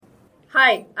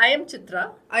Hi, I am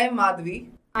Chitra. I am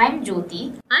Madhvi. I'm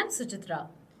Jyoti. I'm Suchitra.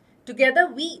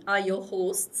 Together, we are your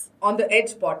hosts On the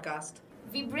Edge podcast.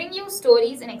 We bring you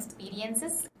stories and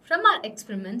experiences From our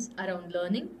experiments around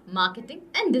learning, marketing,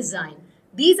 and design.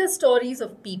 These are stories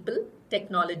of people,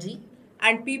 technology,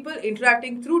 And people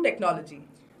interacting through technology.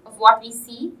 of what we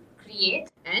see, create,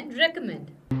 And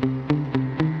recommend.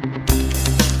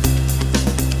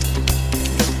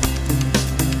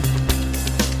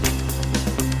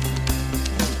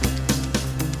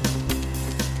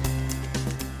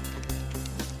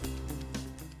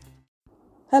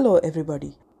 Hello,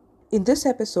 everybody. In this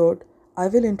episode, I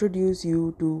will introduce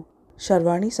you to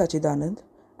Sharwani Sachidanand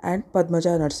and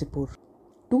Padmaja Narsipur,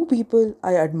 two people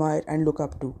I admire and look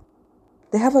up to.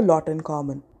 They have a lot in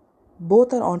common.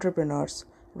 Both are entrepreneurs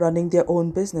running their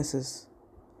own businesses.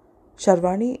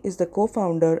 Sharwani is the co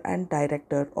founder and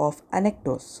director of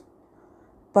Anectos.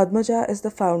 Padmaja is the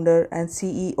founder and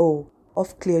CEO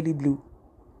of Clearly Blue.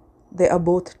 They are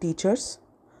both teachers.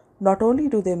 Not only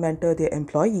do they mentor their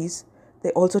employees, they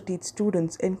also teach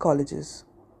students in colleges.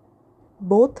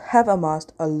 Both have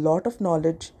amassed a lot of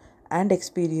knowledge and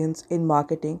experience in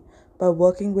marketing by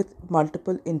working with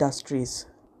multiple industries.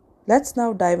 Let's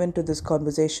now dive into this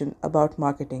conversation about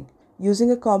marketing using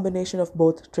a combination of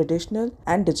both traditional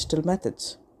and digital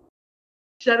methods.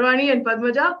 Sharwani and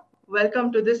Padmaja,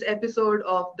 welcome to this episode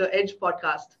of the Edge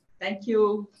podcast. Thank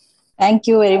you. Thank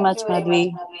you very much,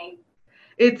 Madhvi.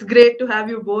 It's great to have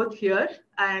you both here,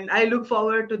 and I look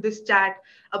forward to this chat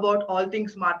about all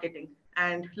things marketing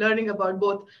and learning about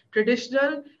both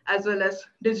traditional as well as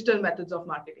digital methods of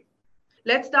marketing.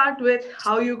 Let's start with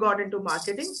how you got into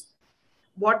marketing.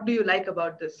 What do you like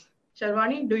about this?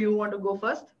 Sharwani, do you want to go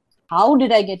first? How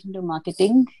did I get into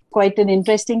marketing? Quite an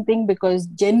interesting thing because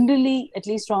generally, at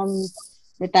least from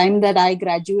the time that I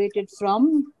graduated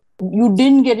from, you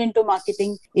didn't get into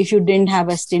marketing if you didn't have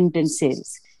a stint in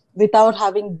sales. Without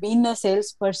having been a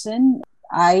salesperson,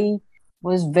 I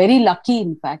was very lucky.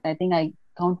 In fact, I think I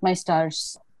count my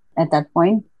stars at that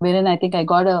point, wherein I think I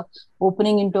got a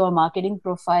opening into a marketing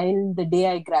profile the day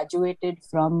I graduated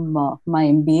from my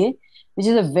MBA, which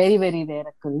is a very, very rare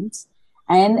occurrence.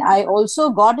 And I also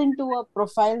got into a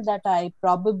profile that I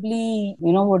probably,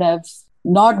 would have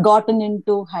not gotten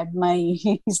into had my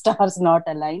stars not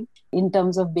aligned in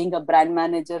terms of being a brand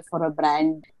manager for a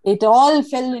brand. It all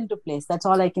fell into place. That's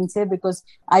all I can say because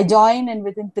I joined and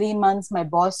within 3 months, my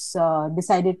boss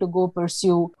decided to go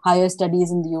pursue higher studies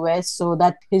in the US. So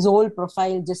that his whole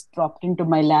profile just dropped into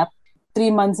my lap. 3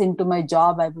 months into my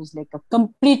job, I was like a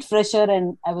complete fresher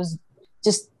and I was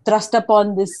just thrust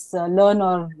upon this learn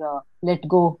or let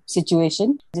go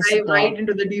situation. Dive right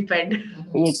into the deep end.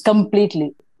 Yeah,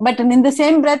 completely. But in the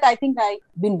same breath, I think I've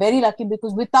been very lucky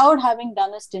because without having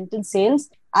done a stint in sales,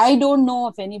 I don't know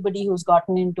of anybody who's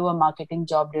gotten into a marketing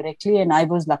job directly. And I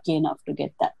was lucky enough to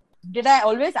get that. Did I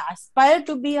always aspire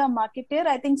to be a marketer?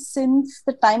 I think since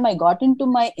the time I got into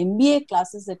my MBA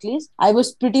classes, at least, I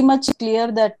was pretty much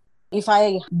clear that if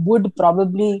I would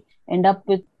probably end up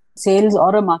with sales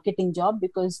or a marketing job,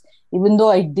 because even though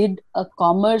I did a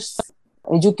commerce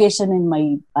education in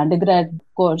my undergrad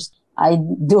course, I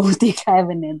don't think I have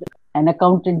an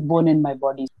accountant bone in my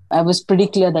body. I was pretty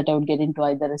clear that I would get into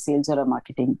either a sales or a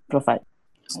marketing profile.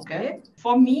 Okay.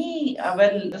 For me,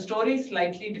 the story is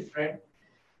slightly different.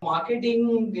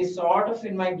 Marketing is sort of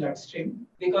in my bloodstream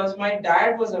because my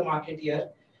dad was a marketeer.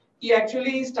 He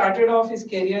actually started off his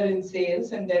career in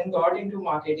sales and then got into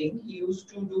marketing. He used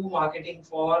to do marketing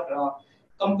for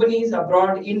companies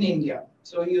abroad in India.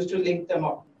 So he used to link them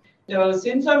up.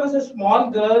 Since I was a small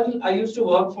girl, I used to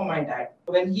work for my dad.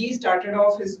 When he started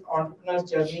off his entrepreneur's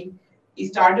journey, he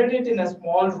started it in a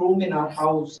small room in our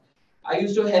house. I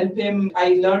used to help him.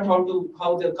 I learned how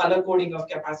the color coding of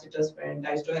capacitors went.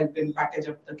 I used to help him package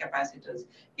up the capacitors.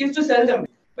 He used to sell them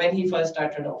when he first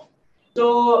started off.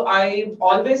 So I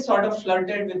always sort of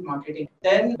flirted with marketing.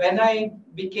 Then when I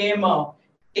became a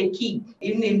techie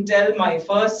in Intel, my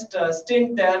first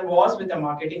stint there was with a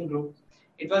marketing group.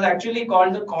 It was actually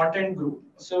called the content group.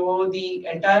 So the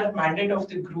entire mandate of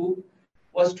the group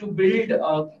was to build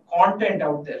content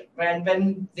out there.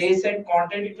 When they said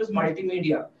content, it was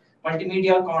multimedia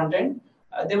content.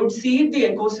 They would seed the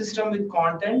ecosystem with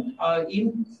content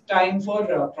in time for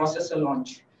processor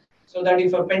launch. So that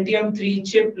if a Pentium 3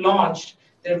 chip launched,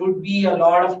 there would be a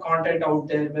lot of content out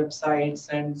there, websites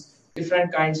and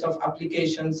different kinds of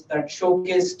applications that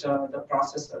showcased the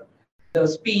processor, the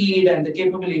speed and the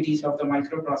capabilities of the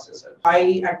microprocessor.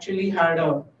 I actually had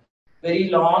a very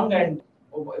long and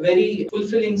very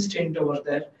fulfilling stint over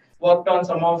there. Worked on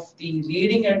some of the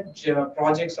leading edge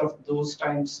projects of those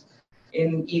times.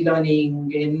 in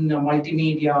e-learning, in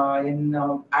multimedia, in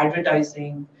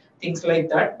advertising, things like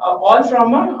that, all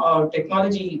from a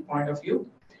technology point of view.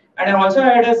 And I also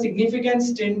had a significant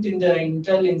stint in the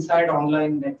Intel Inside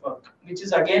Online Network, which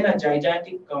is again a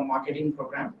gigantic marketing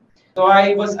program. So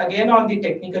I was again on the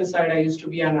technical side. I used to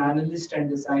be an analyst and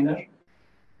designer,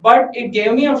 but it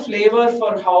gave me a flavor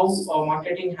for how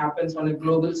marketing happens on a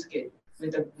global scale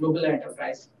with a global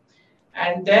enterprise.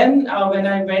 And then when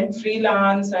I went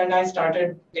freelance and I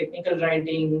started technical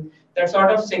writing, that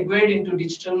sort of segued into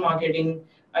digital marketing.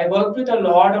 I worked with a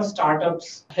lot of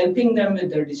startups, helping them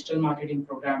with their digital marketing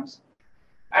programs.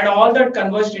 And all that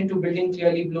converged into building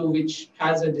Clearly Blue, which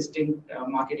has a distinct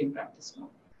marketing practice now.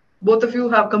 Both of you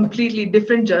have completely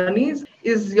different journeys.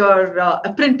 Is your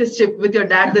apprenticeship with your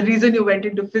dad the reason you went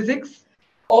into physics?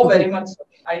 Oh, very much so.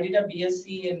 I did a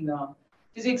BSc in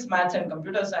physics, maths, and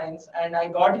computer science, and I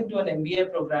got into an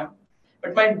MBA program.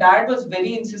 But my dad was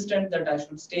very insistent that I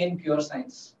should stay in pure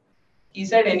science. He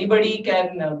said anybody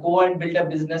can go and build a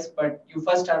business, but you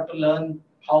first have to learn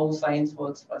how science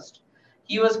works first.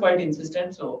 He was quite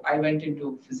insistent, so I went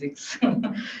into physics.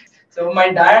 So my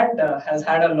dad has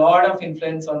had a lot of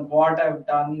influence on what I've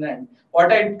done and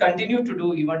what I continue to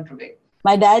do even today.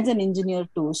 My dad's an engineer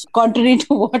too. So contrary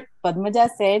to what Padmaja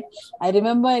said, I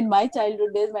remember in my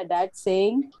childhood days, my dad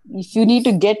saying, if you need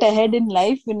to get ahead in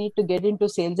life, you need to get into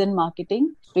sales and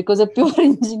marketing because a pure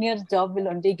engineer's job will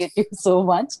only get you so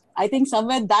much. I think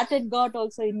somewhere that had got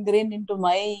also ingrained into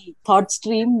my thought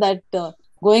stream that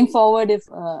going forward, if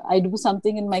I do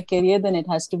something in my career, then it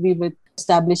has to be with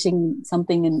establishing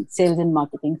something in sales and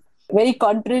marketing. Very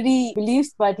contrary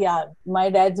beliefs, but yeah, my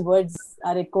dad's words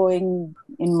are echoing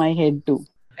in my head too.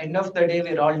 End of the day,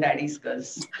 we're all daddy's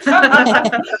girls.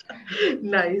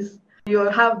 Nice. You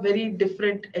have very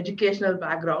different educational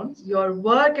backgrounds. Your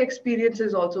work experience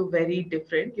is also very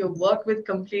different. You work with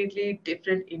completely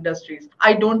different industries.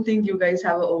 I don't think you guys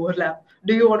have an overlap.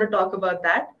 Do you want to talk about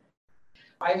that?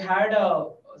 I had a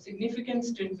significant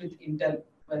stint with Intel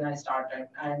when I started,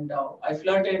 and I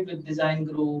flirted with design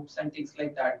groups and things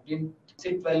like that. Didn't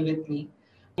sit well with me.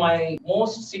 My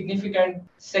most significant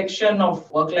section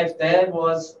of work life there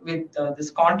was with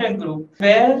this content group,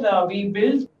 where we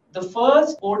built the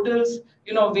first portals,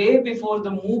 way before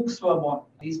the MOOCs were born.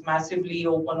 These massively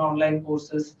open online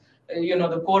courses,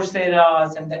 the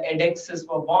Coursera's and the edX's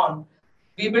were born.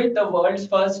 We built the world's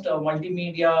first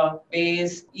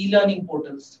multimedia-based e-learning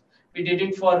portals. We did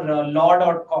it for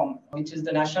law.com, which is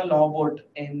the national law board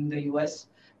in the US.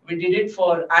 We did it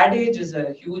for Ad Age, is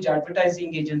a huge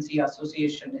advertising agency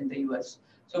association in the US.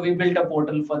 So we built a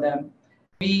portal for them.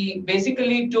 We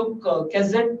basically took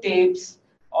cassette tapes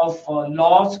of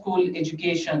law school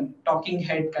education, talking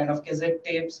head kind of cassette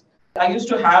tapes. I used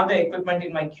to have the equipment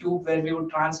in my cube where we would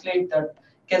translate that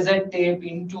cassette tape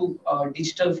into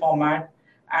digital format,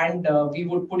 and we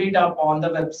would put it up on the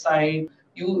website.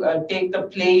 You take the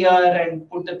player and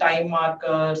put the time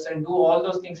markers and do all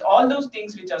those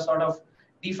things which are sort of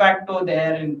de facto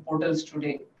there in portals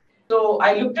today. So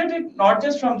I looked at it not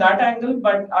just from that angle,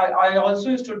 but I also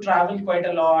used to travel quite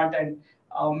a lot and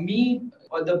meet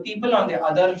the people on the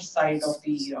other side of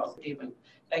the table,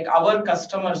 like our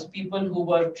customers, people who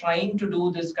were trying to do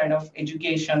this kind of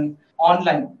education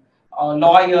online.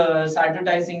 Lawyers,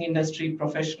 advertising industry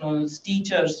professionals,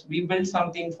 teachers. We built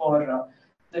something for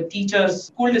the teachers,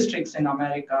 school districts in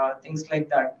America, things like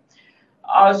that.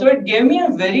 So it gave me a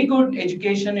very good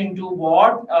education into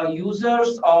what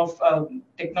users of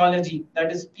technology, that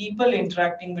is people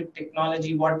interacting with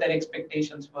technology, what their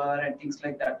expectations were and things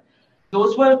like that.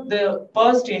 Those were the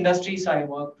first industries I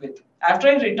worked with. After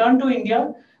I returned to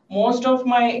India, most of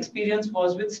my experience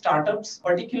was with startups,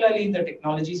 particularly in the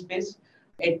technology space.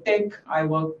 EdTech, I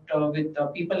worked with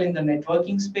people in the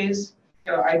networking space.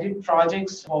 I did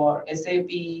projects for SAP,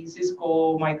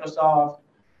 Cisco, Microsoft.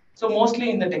 So mostly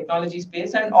in the technology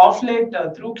space, and off late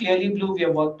through Clearly Blue, we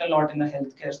have worked a lot in the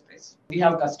healthcare space. We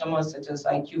have customers such as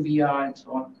IQVIA and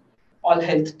so on, all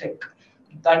health tech.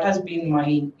 That has been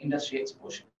my industry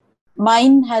exposure.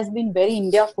 Mine has been very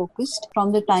India focused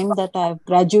from the time that I've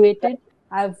graduated.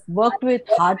 I've worked with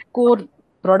hardcore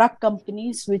product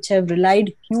companies which have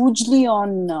relied hugely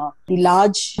on the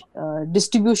large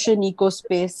distribution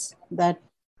ecospace that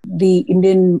the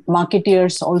Indian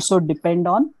marketeers also depend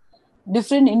on.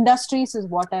 Different industries is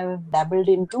what I've dabbled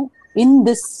into in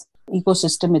this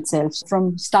ecosystem itself.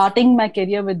 From starting my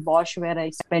career with Bosch, where I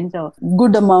spent a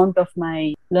good amount of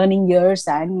my learning years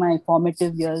and my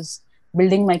formative years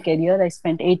building my career, I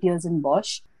spent 8 years in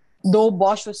Bosch. though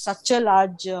Bosch was such a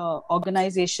large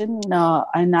organization,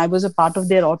 and I was a part of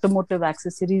their automotive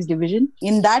accessories division.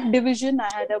 In that division, I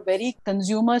had a very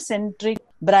consumer centric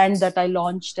brand that I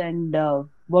launched and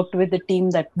worked with a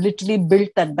team that literally built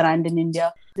that brand in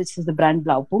India. This is the brand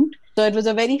Blaupunkt. So it was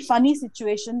a very funny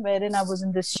situation wherein I was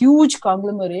in this huge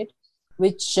conglomerate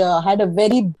which had a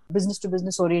very business to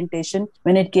business orientation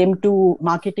when it came to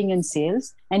marketing and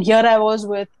sales. And here I was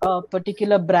with a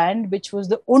particular brand, which was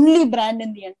the only brand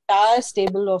in the entire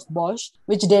stable of Bosch,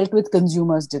 which dealt with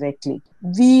consumers directly.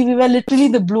 We were literally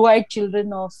the blue eyed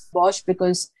children of Bosch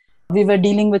because we were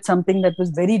dealing with something that was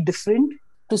very different.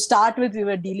 To start with, we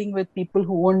were dealing with people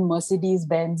who owned Mercedes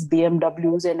Benz,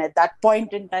 BMWs, and at that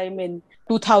point in time in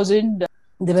 2000,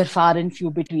 there were far and few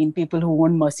between people who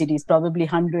owned Mercedes, probably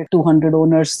 100, 200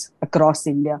 owners across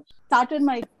India. Started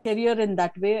my career in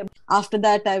that way. After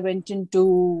that, I went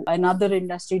into another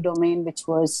industry domain, which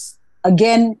was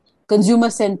again consumer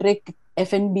centric,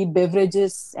 F&B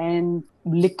beverages and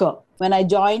liquor. When I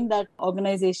joined that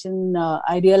organization,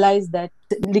 I realized that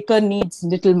liquor needs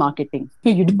little marketing.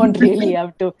 You don't really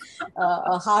have to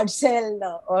hard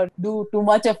sell or do too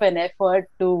much of an effort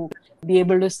to be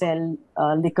able to sell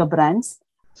liquor brands.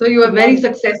 So you are very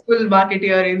successful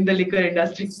marketeer in the liquor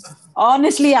industry.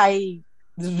 Honestly, I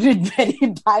did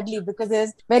very badly because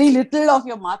there's very little of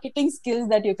your marketing skills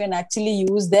that you can actually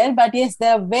use there. But yes, they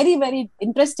are very, very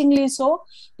interestingly so.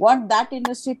 What that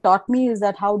industry taught me is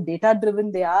that how data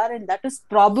driven they are. And that is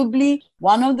probably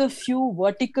one of the few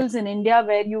verticals in India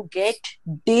where you get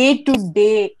day to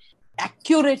day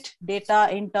accurate data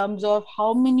in terms of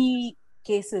how many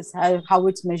cases, how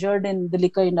it's measured in the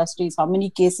liquor industries, how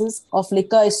many cases of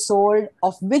liquor is sold,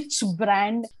 of which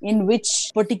brand, in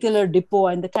which particular depot,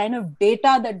 and the kind of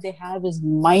data that they have is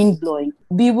mind-blowing.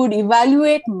 We would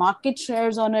evaluate market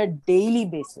shares on a daily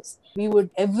basis. We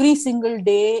would every single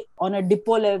day on a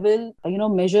depot level,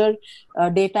 measure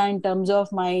data in terms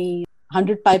of my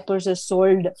 100 pipers has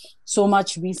sold so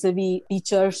much vis-a-vis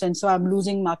teachers, and so I'm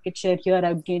losing market share here.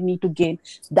 I need to gain.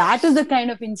 That is the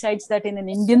kind of insights that in an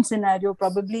Indian scenario,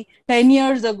 probably 10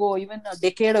 years ago, even a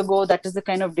decade ago, that is the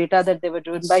kind of data that they were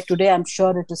driven by. Today, I'm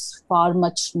sure it is far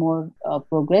much more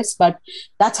progress, but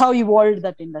that's how evolved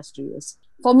that industry is.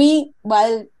 For me,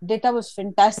 while data was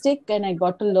fantastic and I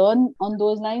got to learn on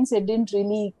those lines, it didn't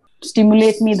really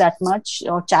stimulate me that much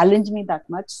or challenge me that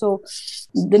much. So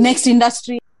the next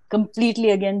industry,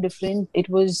 completely again different. It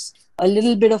was a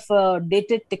little bit of a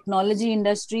dated technology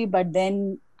industry, but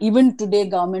then even today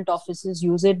government offices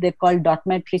use it. They're called dot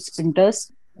matrix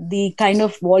printers. The kind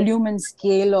of volume and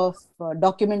scale of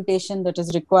documentation that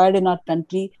is required in our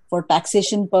country for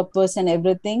taxation purpose and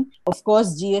everything. Of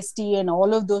course, GST and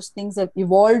all of those things have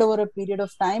evolved over a period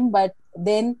of time, but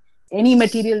then any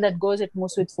material that goes, it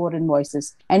moves with 4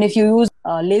 invoices. And if you use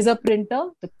a laser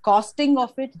printer, the costing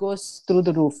of it goes through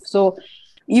the roof. So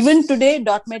even today,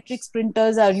 dot matrix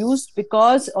printers are used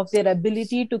because of their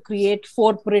ability to create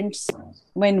 4 prints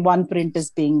when 1 print is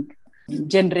being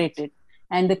generated.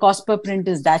 And the cost per print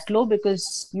is that low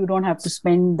because you don't have to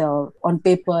spend on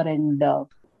paper and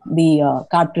the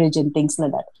cartridge and things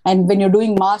like that. And when you're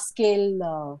doing mass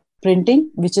scale printing,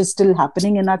 which is still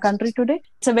happening in our country today,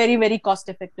 it's a very, very cost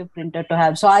effective printer to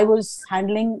have. So I was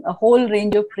handling a whole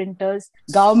range of printers,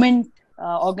 government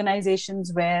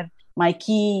organizations where my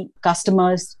key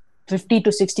customers, 50 to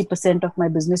 60% of my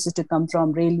business is to come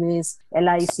from railways,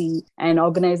 LIC, and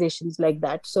organizations like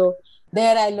that. So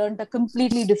there I learned a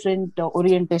completely different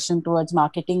orientation towards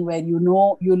marketing, where you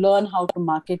learn how to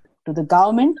market to the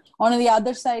government. On the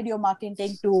other side, you're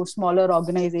marketing to smaller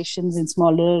organizations and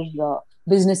smaller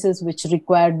businesses which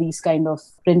require these kind of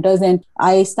printers. And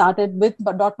I started with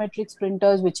dot matrix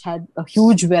printers, which had a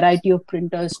huge variety of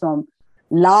printers, from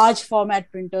large format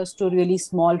printers to really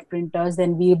small printers.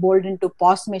 Then we evolved into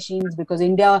POS machines because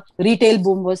India retail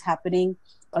boom was happening.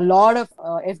 A lot of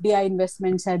FDI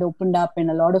investments had opened up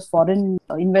and a lot of foreign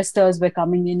investors were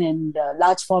coming in, and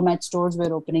large format stores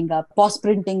were opening up. POS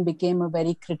printing became a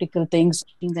very critical thing.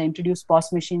 I introduced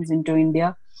POS machines into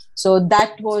India. So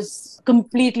that was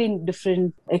completely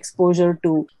different exposure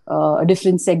to a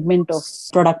different segment of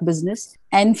product business.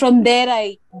 And from there,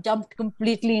 I jumped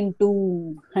completely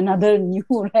into another new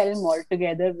realm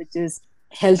altogether, which is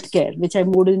healthcare, which I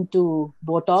moved into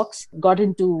Botox, got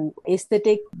into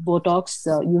aesthetic Botox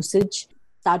usage,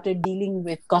 started dealing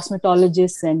with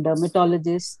cosmetologists and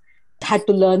dermatologists, had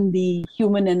to learn the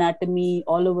human anatomy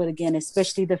all over again,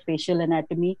 especially the facial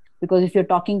anatomy. Because if you're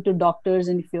talking to doctors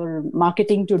and if you're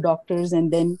marketing to doctors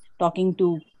and then talking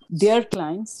to their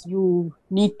clients, you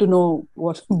need to know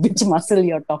which muscle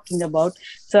you're talking about.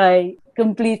 So I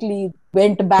completely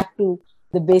went back to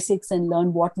the basics and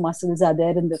learn what muscles are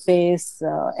there in the face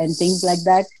and things like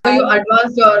that. So you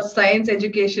advanced your science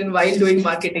education while doing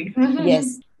marketing.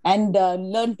 Yes. And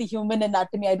learn the human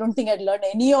anatomy. I don't think I'd learned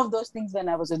any of those things when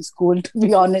I was in school, to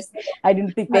be honest. I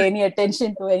didn't pay any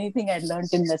attention to anything I'd learned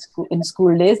in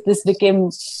school days. This became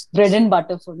bread and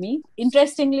butter for me.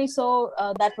 Interestingly, so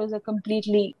that was a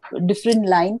completely different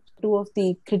line. Two of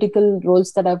the critical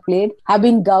roles that I've played have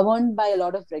been governed by a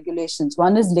lot of regulations.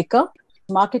 One is liquor.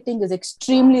 Marketing is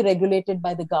extremely regulated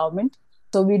by the government.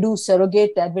 So we do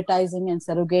surrogate advertising and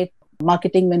surrogate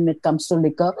marketing when it comes to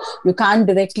liquor. You can't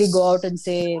directly go out and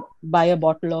say, buy a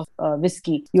bottle of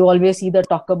whiskey. You always either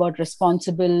talk about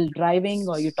responsible driving,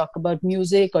 or you talk about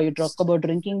music, or you talk about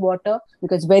drinking water,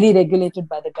 because it's very regulated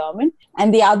by the government.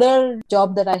 And the other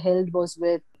job that I held was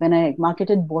when I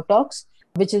marketed Botox,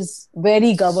 which is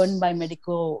very governed by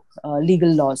medical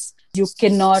legal laws. You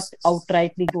cannot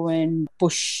outrightly go and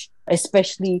push,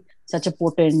 especially such a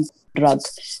potent drug,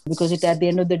 because it at the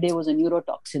end of the day was a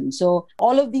neurotoxin. So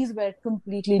all of these were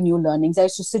completely new learnings. I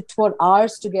used to sit for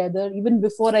hours together. Even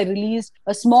before I released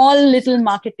a small little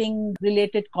marketing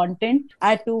related content,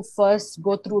 I had to first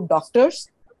go through doctors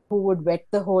who would vet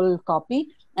the whole copy.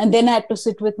 And then I had to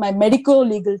sit with my medical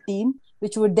legal team,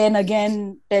 which would then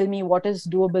again tell me what is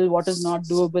doable, what is not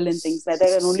doable, and things like that.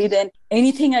 And only then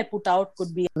anything I put out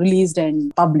could be released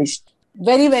and published.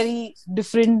 Very, very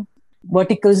different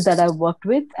verticals that I've worked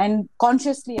with. And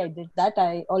consciously I did that.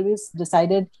 I always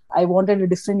decided I wanted a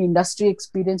different industry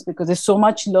experience, because there's so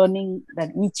much learning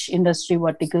that each industry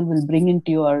vertical will bring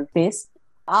into your face.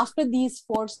 After these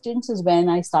 4 stints is when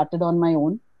I started on my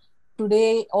own.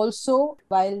 Today also,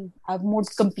 while I've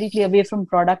moved completely away from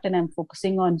product and I'm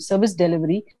focusing on service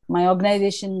delivery, my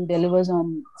organization delivers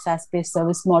on SaaS-based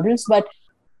service models, but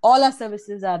all our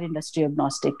services are industry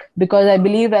agnostic, because I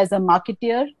believe as a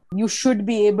marketeer, you should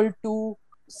be able to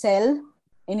sell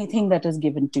anything that is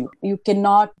given to you. You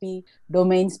cannot be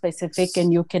domain specific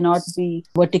and you cannot be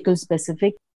vertical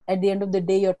specific. At the end of the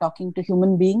day, you're talking to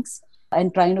human beings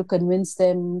and trying to convince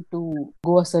them to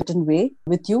go a certain way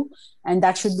with you. And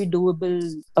that should be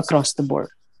doable across the board.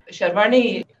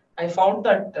 Sharvani, I found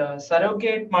that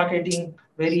surrogate marketing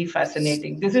very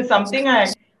fascinating. This is something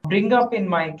I bring up in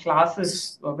my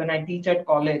classes when I teach at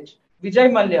college.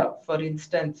 Vijay Mallya, for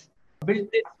instance,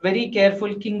 built this very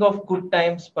careful king of good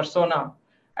times persona,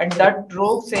 and that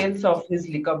drove sales of his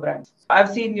liquor brands. I've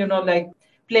seen, like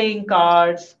playing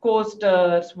cards,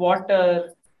 coasters,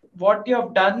 water. What you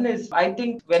have done is, I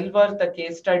think, well worth a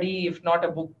case study, if not a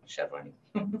book, Sharvani.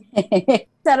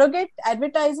 Surrogate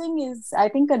advertising is, I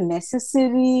think, a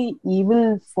necessary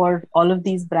evil for all of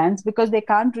these brands, because they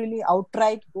can't really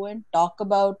outright go and talk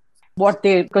about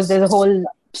because there's a whole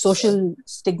social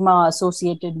stigma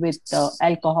associated with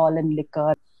alcohol and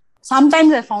liquor.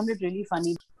 Sometimes I found it really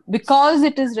funny. Because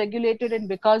it is regulated and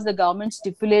because the government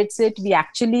stipulates it, we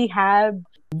actually have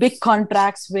big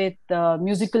contracts with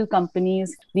musical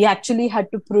companies. We actually had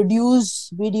to produce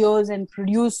videos and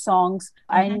produce songs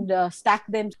and stack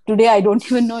them. Today, I don't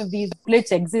even know if these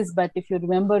outlets exist, but if you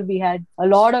remember, we had a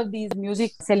lot of these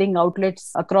music selling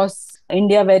outlets across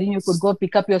India wherein you could go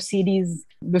pick up your CDs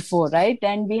before, right?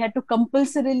 And we had to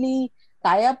compulsorily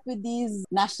tie up with these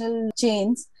national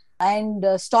chains and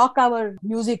stock our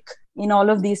music in all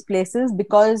of these places,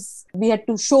 because we had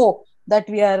to show that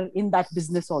we are in that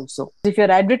business also. If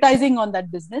you're advertising on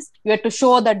that business, you have to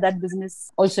show that that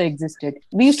business also existed.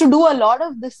 We used to do a lot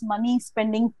of this money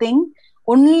spending thing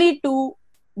only to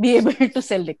be able to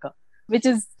sell liquor, which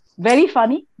is very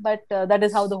funny, but that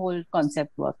is how the whole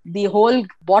concept works. The whole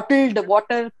bottled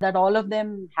water that all of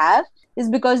them have is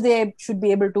because they should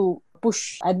be able to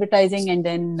push advertising and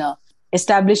then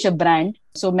establish a brand.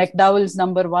 So McDowell's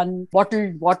 #1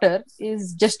 bottled water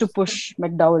is just to push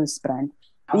McDowell's brand.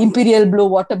 The Imperial Blue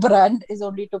water brand is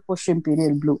only to push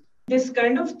Imperial Blue. This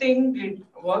kind of thing, it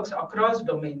works across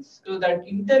domains. So that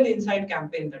Intel Inside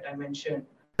campaign that I mentioned,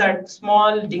 that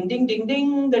small ding, ding, ding,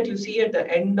 ding that you see at the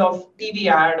end of TV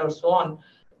ad or so on,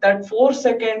 that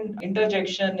 4-second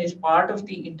interjection is part of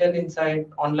the Intel Inside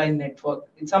online network.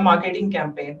 It's a marketing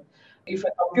campaign. If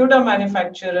a computer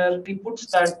manufacturer puts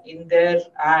that in their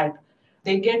ad,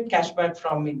 they get cashback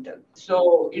from Intel.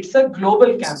 So it's a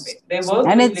global campaign. They work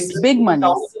and with it's big money.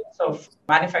 thousands of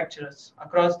manufacturers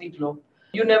across the globe.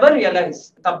 You never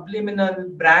realize subliminal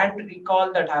brand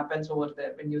recall that happens over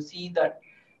there when you see that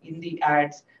in the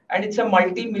ads. And it's a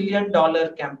multi-million-dollar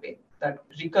campaign that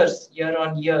recurs year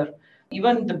on year.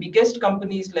 Even the biggest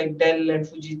companies like Dell and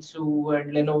Fujitsu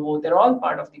and Lenovo, they're all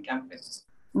part of the campaign.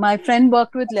 My friend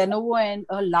worked with Lenovo, and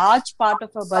a large part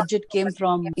of her budget came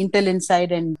from Intel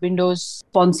Inside and Windows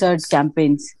sponsored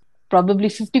campaigns. probably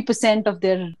 50% of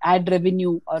their ad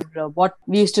revenue, or what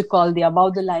we used to call the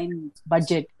above the line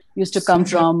budget, used to come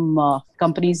from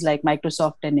companies like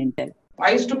Microsoft and Intel.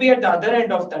 I used to be at the other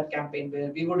end of that campaign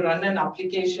where we would run an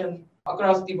application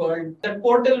across the world. That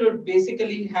portal would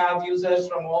basically have users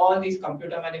from all these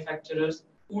computer manufacturers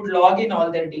who would log in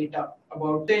all their data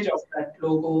about the of that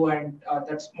logo and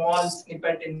that small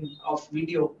snippet of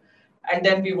video. And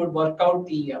then we would work out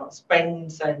the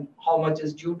spends and how much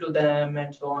is due to them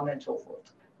and so on and so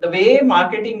forth. The way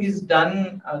marketing is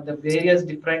done, the various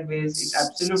different ways, it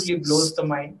absolutely blows the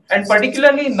mind. And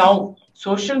particularly now,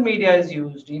 social media is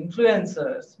used,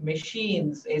 influencers,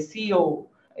 machines, SEO.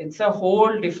 It's a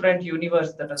whole different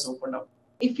universe that has opened up.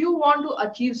 If you want to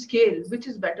achieve scale, which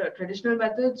is better, traditional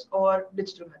methods or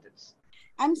digital methods?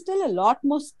 I'm still a lot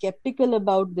more skeptical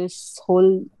about this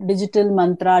whole digital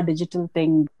mantra, digital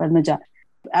thing, Padmaja.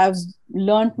 I've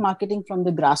learned marketing from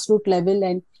the grassroots level,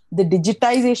 and the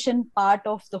digitization part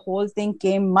of the whole thing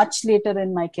came much later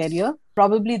in my career.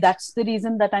 Probably that's the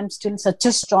reason that I'm still such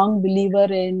a strong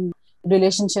believer in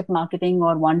relationship marketing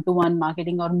or one-to-one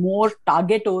marketing or more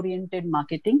target-oriented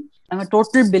marketing. I'm a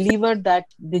total believer that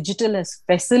digital has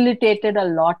facilitated a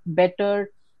lot better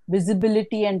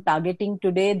visibility and targeting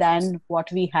today than what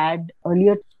we had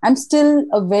earlier. I'm still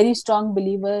a very strong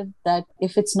believer that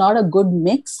if it's not a good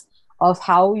mix of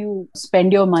how you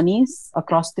spend your monies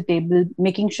across the table,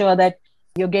 making sure that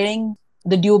you're getting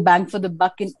the due bang for the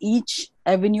buck in each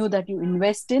avenue that you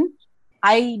invest in,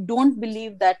 I don't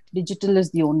believe that digital is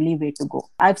the only way to go.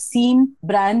 I've seen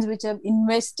brands which have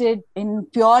invested in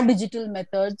pure digital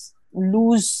methods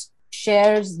lose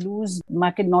shares, lose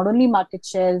market, not only market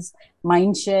shares,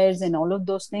 mind shares, and all of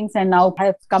those things, and now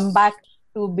have come back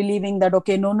to believing that,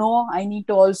 okay, no, I need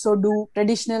to also do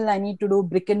traditional, I need to do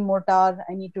brick and mortar,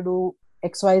 I need to do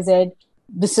XYZ.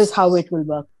 This is how it will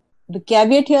work. The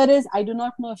caveat here is, I do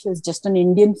not know if it's just an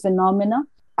Indian phenomena.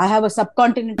 I have a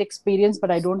subcontinent experience,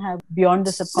 but I don't have beyond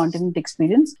the subcontinent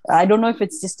experience. I don't know if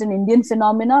it's just an Indian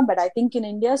phenomena, but I think in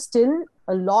India still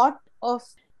a lot of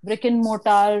brick and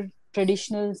mortar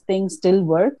traditional things still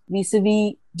work,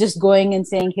 vis-a-vis just going and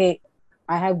saying, hey,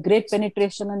 I have great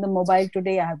penetration on the mobile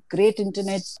today. I have great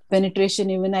internet penetration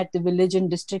even at the village and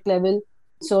district level.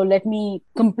 So let me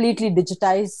completely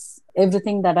digitize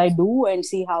everything that I do and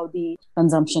see how the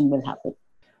consumption will happen.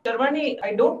 Sharvani,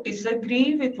 I don't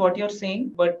disagree with what you're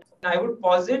saying, but I would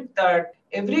posit that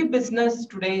every business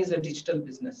today is a digital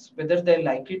business, whether they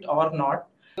like it or not.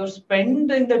 Your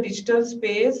spend in the digital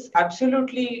space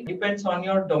absolutely depends on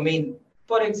your domain.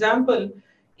 For example,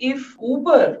 if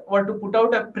Uber were to put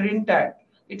out a print ad,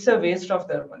 it's a waste of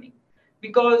their money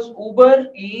because Uber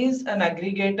is an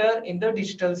aggregator in the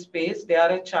digital space. They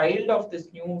are a child of this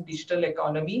new digital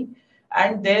economy,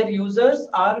 and their users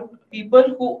are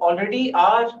people who already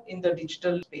are in the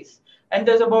digital space. And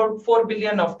there's about 4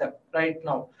 billion of them right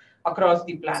now across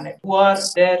the planet who are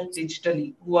there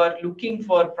digitally, who are looking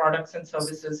for products and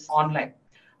services online.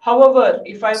 However,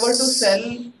 if I were to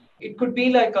sell, it could be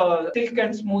like a silk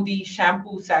and smoothie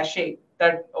shampoo sachet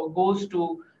that goes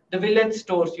to the village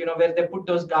stores, where they put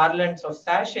those garlands of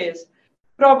sachets.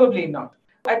 Probably not.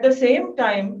 At the same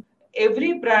time,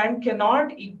 every brand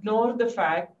cannot ignore the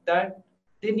fact that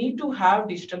they need to have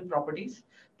digital properties.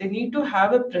 They need to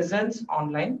have a presence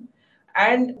online.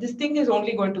 And this thing is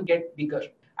only going to get bigger.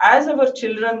 As our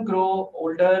children grow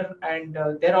older, and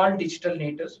they're all digital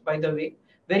natives, by the way,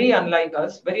 very unlike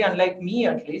us, very unlike me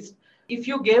at least. If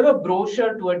you gave a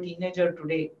brochure to a teenager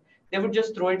today, they would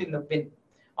just throw it in the bin.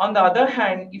 On the other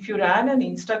hand, if you ran an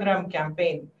Instagram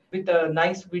campaign with a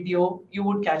nice video, you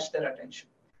would catch their attention.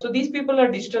 So these people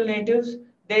are digital natives.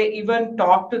 They even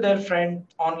talk to their friend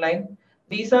online.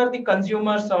 These are the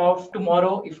consumers of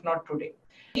tomorrow, if not today.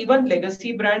 Even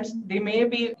legacy brands, they may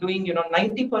be doing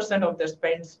 90% of their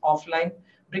spends offline,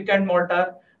 brick and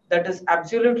mortar. That is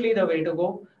absolutely the way to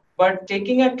go. But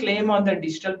taking a claim on their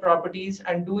digital properties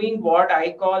and doing what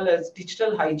I call as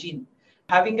digital hygiene,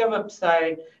 having a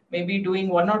website, maybe doing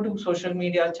one or two social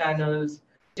media channels,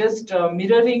 just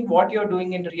mirroring what you're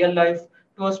doing in real life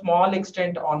to a small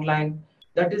extent online,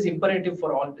 that is imperative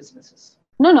for all businesses.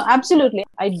 No, absolutely.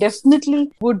 I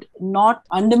definitely would not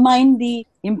undermine the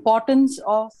importance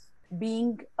of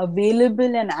being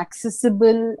available and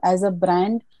accessible as a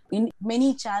brand in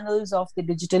many channels of the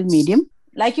digital medium.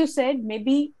 Like you said,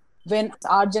 maybe when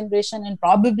our generation and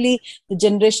probably the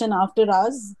generation after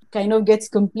us kind of gets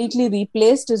completely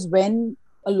replaced is when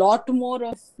a lot more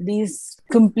of these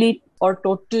complete or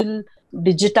total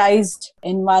digitized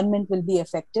environment will be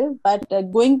effective. But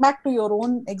going back to your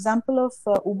own example of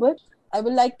Uber, I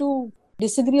would like to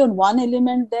disagree on one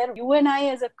element there. You and I,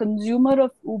 as a consumer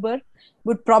of Uber,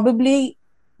 would probably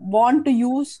want to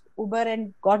use Uber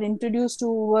and got introduced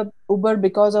to Uber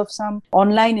because of some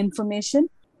online information.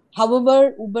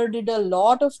 However, Uber did a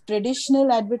lot of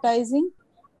traditional advertising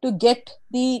to get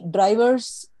the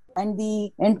drivers and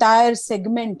the entire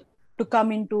segment to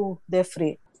come into their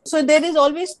fray. So there is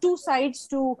always two sides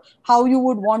to how you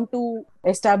would want to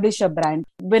establish a brand.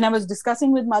 When I was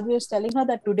discussing with Madhvi, I was telling her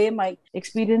that today my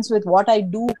experience with what I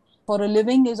do for a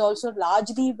living is also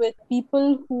largely with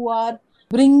people who are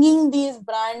bringing these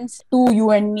brands to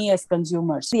you and me as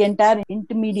consumers, the entire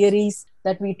intermediaries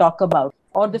that we talk about,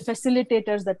 or the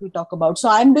facilitators that we talk about. So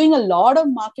I'm doing a lot of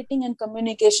marketing and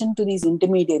communication to these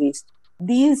intermediaries.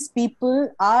 These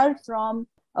people are from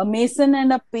a mason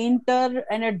and a painter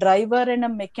and a driver and a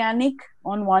mechanic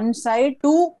on one side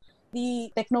to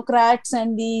the technocrats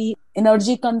and the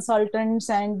energy consultants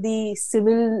and the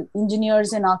civil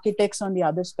engineers and architects on the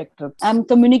other spectrum. I'm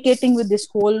communicating with this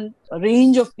whole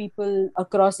range of people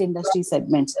across industry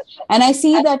segments. And I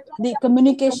see that the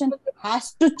communication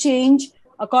has to change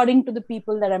according to the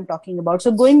people that I'm talking about.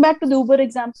 So going back to the Uber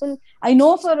example, I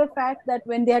know for a fact that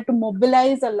when they had to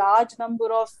mobilize a large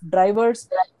number of drivers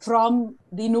from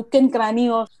the nook and cranny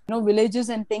of villages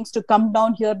and things to come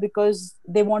down here because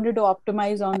they wanted to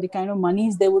optimize on the kind of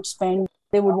monies they would spend,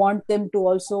 they would want them to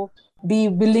also be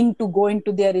willing to go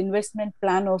into their investment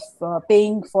plan of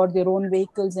paying for their own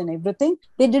vehicles and everything.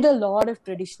 They did a lot of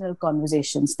traditional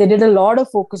conversations. They did a lot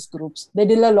of focus groups. They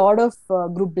did a lot of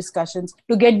group discussions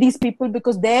to get these people,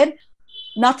 because there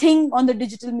nothing on the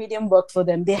digital medium worked for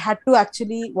them. They had to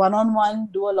actually one-on-one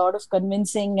do a lot of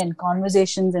convincing and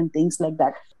conversations and things like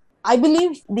that. I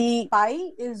believe the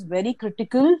pie is very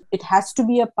critical. It has to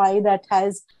be a pie that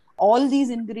has all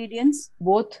these ingredients,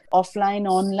 both offline,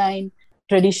 online,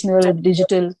 traditional,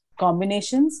 digital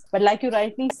combinations. But like you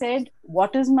rightly said,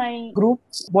 what is my group?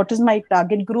 What is my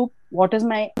target group? What is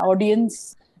my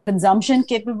audience consumption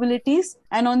capabilities?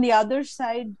 And on the other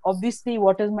side, obviously,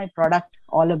 what is my product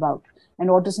all about?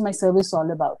 And what is my service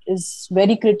all about is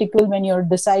very critical when you're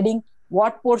deciding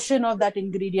what portion of that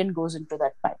ingredient goes into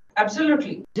that pie.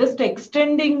 Absolutely. Just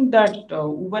extending that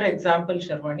Uber example,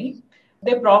 Sharwani,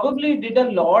 they probably did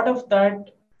a lot of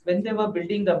that when they were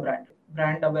building the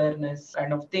brand awareness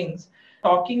kind of things,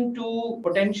 talking to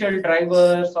potential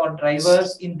drivers or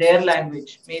drivers in their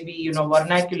language, maybe,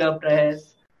 vernacular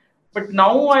press. But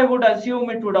now I would assume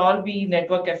it would all be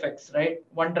network effects, right?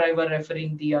 One driver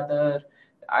referring the other.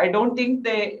 I don't think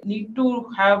they need to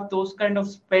have those kind of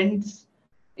spends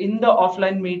in the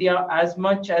offline media as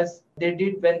much as they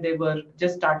did when they were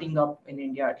just starting up in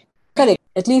India. Correct.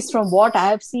 At least from what I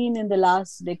have seen in the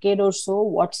last decade or so,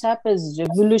 WhatsApp has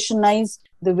revolutionized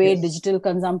the way digital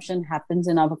consumption happens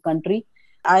in our country.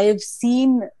 I have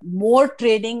seen more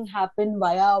trading happen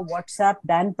via WhatsApp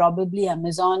than probably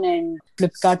Amazon and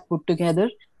Flipkart put together.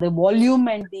 The volume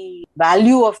and the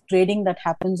value of trading that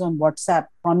happens on WhatsApp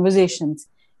conversations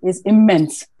is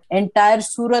immense. Entire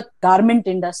Surat garment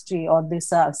industry, or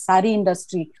this sari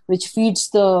industry, which feeds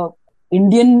the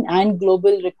Indian and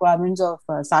global requirements of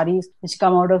saris which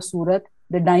come out of Surat,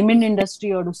 the diamond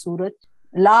industry out of Surat,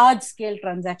 large scale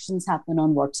transactions happen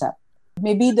on WhatsApp.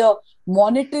 Maybe the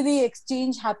monetary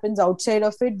exchange happens outside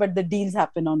of it, but the deals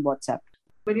happen on WhatsApp.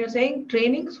 When you're saying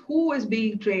trainings, who is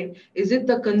being trained? Is it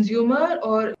the consumer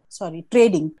or? Sorry,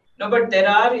 trading. No, but there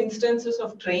are instances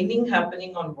of training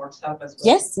happening on WhatsApp as well.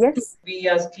 Yes. We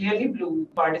as Clearly Blue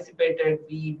participated.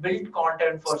 We built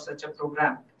content for such a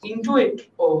program. Intuit,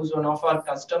 who's one of our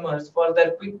customers, for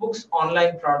their QuickBooks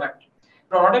online product.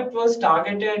 Product was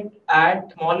targeted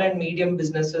at small and medium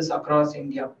businesses across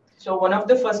India. So one of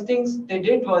the first things they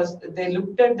did was they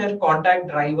looked at their contact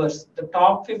drivers, the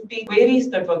top 50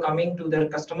 queries that were coming to their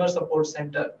customer support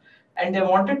center. And they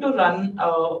wanted to run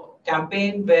a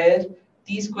campaign where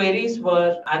these queries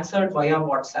were answered via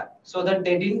WhatsApp so that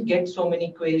they didn't get so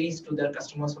many queries to their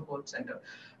customer support center.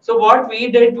 So what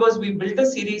we did was we built a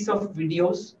series of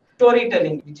videos,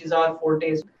 storytelling, which is our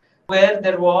forte, where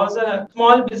there was a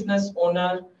small business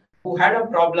owner who had a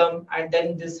problem, and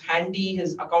then his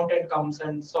accountant comes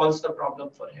and solves the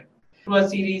problem for him through a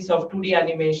series of 2D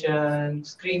animation,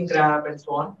 screen grab, and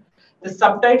so on. The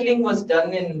subtitling was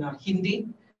done in Hindi,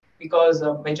 because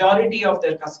a majority of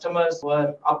their customers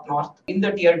were up north in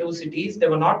the tier 2 cities. They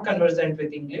were not conversant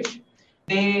with English.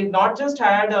 They not just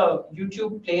had a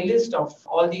YouTube playlist of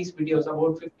all these videos,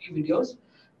 about 50 videos,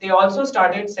 they also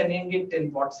started sending it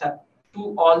in WhatsApp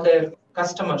to all their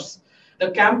customers. The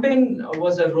campaign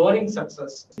was a roaring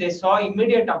success. They saw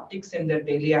immediate upticks in their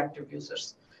daily active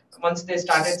users once they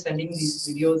started sending these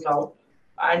videos out,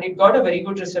 and it got a very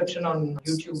good reception on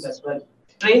YouTube as well.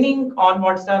 Training on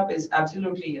WhatsApp is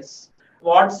absolutely yes.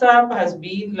 WhatsApp has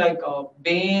been like a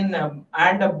bane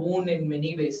and a boon in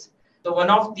many ways. So one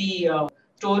of the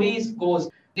stories goes,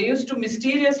 they used to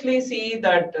mysteriously see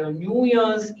that New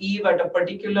Year's Eve at a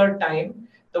particular time,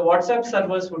 the WhatsApp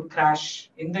servers would crash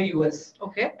in the US.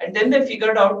 Okay. And then they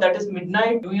figured out that is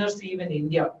midnight New Year's Eve in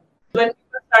India. When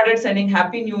people started sending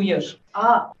Happy New Year,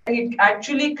 it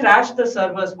actually crashed the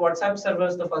servers, WhatsApp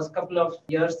servers, the first couple of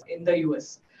years in the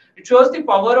US. It shows the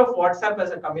power of WhatsApp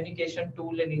as a communication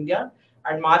tool in India,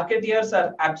 and marketeers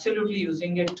are absolutely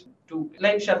using it to,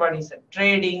 like Sharvani said,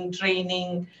 trading,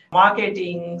 training,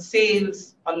 marketing,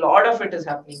 sales. A lot of it is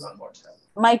happening on WhatsApp.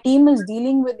 My team is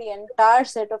dealing with the entire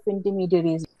set of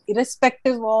intermediaries,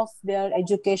 irrespective of their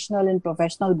educational and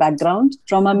professional background,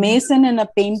 from a mason and a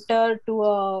painter to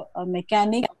a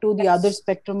mechanic to the other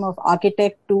spectrum of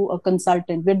architect to a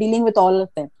consultant. We're dealing with all of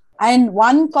them. And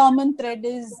one common thread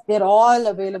is they're all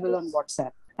available on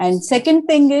WhatsApp. And second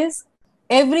thing is,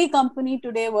 every company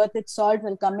today worth its salt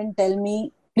will come and tell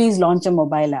me, please launch a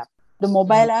mobile app. The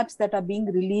mobile apps that are being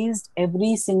released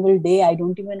every single day, I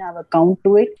don't even have a count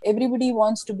to it. Everybody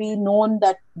wants to be known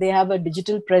that they have a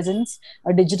digital presence,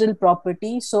 a digital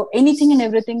property. So anything and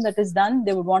everything that is done,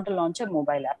 they would want to launch a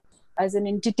mobile app. As an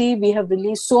entity, we have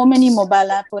released so many mobile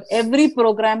apps. For every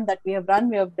program that we have run,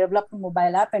 we have developed a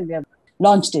mobile app and we have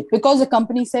launched it because the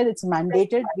company said it's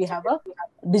mandated. We have a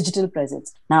digital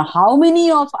presence. Now, how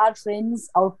many of our friends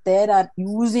out there are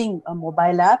using a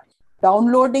mobile app?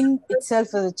 Downloading itself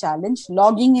is a challenge.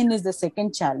 Logging in is the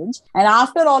second challenge. And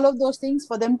after all of those things,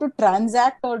 for them to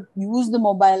transact or use the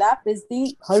mobile app is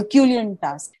the Herculean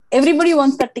task. Everybody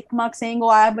wants that tick mark saying, oh,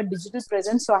 I have a digital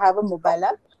presence, so I have a mobile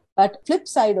app. But flip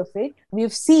side of it,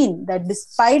 we've seen that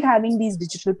despite having these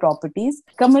digital properties,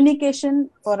 communication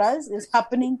for us is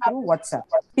happening through WhatsApp.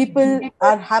 People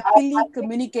are happily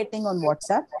communicating on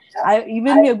WhatsApp. We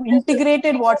have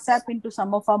integrated WhatsApp into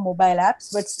some of our mobile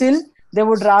apps, but still they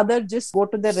would rather just go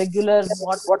to the regular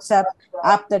WhatsApp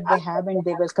app that they have and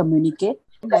they will communicate.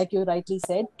 Like you rightly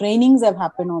said, trainings have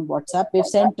happened on WhatsApp. We've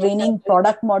sent training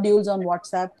product modules on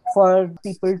WhatsApp for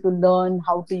people to learn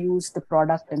how to use the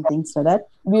product and things like that.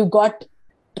 We've got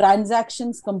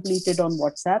transactions completed on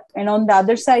WhatsApp. And on the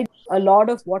other side, a lot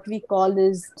of what we call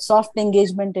is soft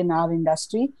engagement in our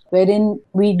industry, wherein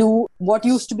we do what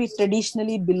used to be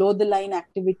traditionally below the line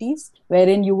activities,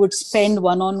 wherein you would spend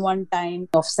one-on-one time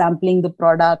of sampling the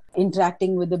product,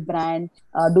 interacting with the brand,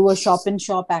 do a shop in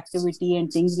shop activity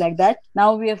and things like that.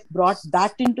 Now we have brought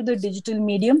that into the digital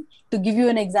medium. To give you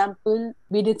an example,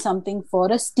 we did something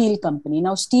for a steel company.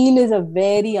 Now, steel is a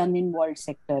very uninvolved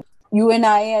sector. You and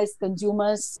I as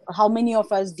consumers, how many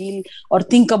of us deal or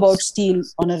think about steel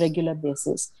on a regular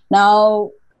basis?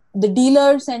 Now, the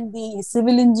dealers and the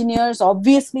civil engineers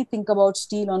obviously think about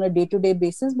steel on a day-to-day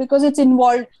basis because it's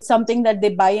involved, something that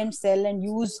they buy and sell and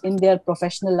use in their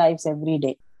professional lives every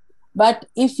day. But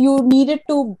if you needed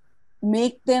to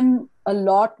make them a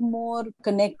lot more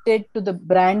connected to the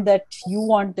brand that you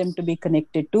want them to be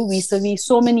connected to, vis-a-vis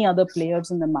so many other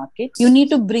players in the market, you need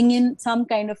to bring in some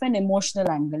kind of an emotional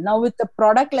angle. Now, with a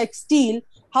product like steel,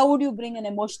 how would you bring an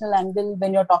emotional angle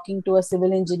when you're talking to a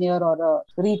civil engineer or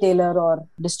a retailer or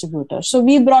distributor? So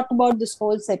we brought about this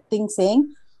whole setting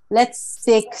saying, let's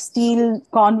take steel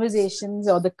conversations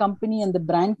or the company and the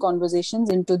brand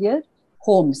conversations into their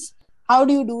homes. How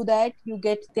do you do that? You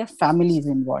get their families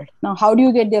involved. Now, how do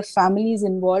you get their families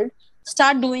involved?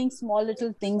 Start doing small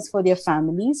little things for their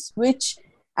families, which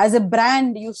as a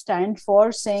brand you stand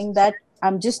for, saying that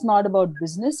I'm just not about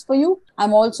business for you.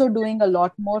 I'm also doing a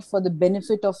lot more for the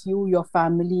benefit of you, your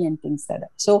family, and things like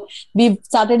that. So we've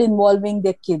started involving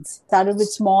their kids, started with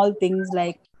small things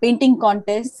like painting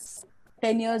contests.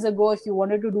 10 years ago, if you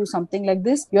wanted to do something like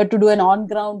this, you had to do an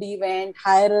on-ground event,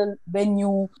 hire a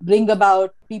venue, bring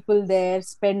about people there,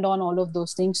 spend on all of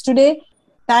those things. Today,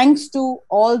 thanks to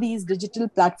all these digital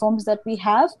platforms that we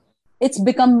have, it's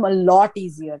become a lot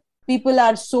easier. People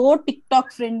are so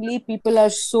TikTok friendly, people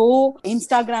are so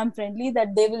Instagram friendly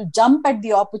that they will jump at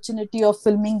the opportunity of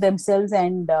filming themselves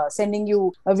and sending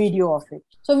you a video of it.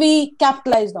 So we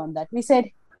capitalized on that. We said,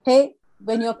 hey,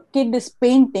 when your kid is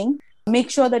painting,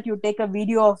 make sure that you take a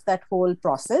video of that whole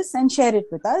process and share it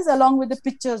with us along with the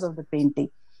pictures of the painting.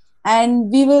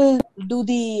 And we will do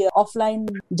the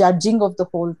offline judging of the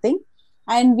whole thing.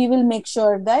 And we will make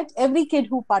sure that every kid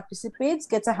who participates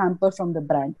gets a hamper from the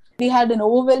brand. We had an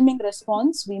overwhelming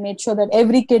response. We made sure that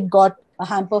every kid got a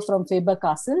hamper from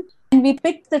Faber-Castell. And we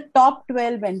picked the top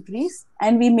 12 entries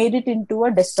and we made it into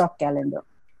a desktop calendar.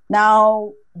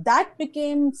 Now, that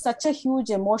became such a huge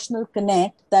emotional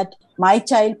connect that my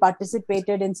child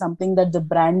participated in something that the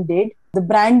brand did. The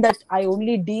brand that I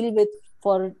only deal with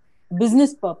for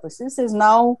business purposes is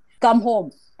now come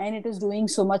home and it is doing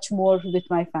so much more with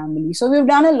my family. So we've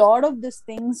done a lot of these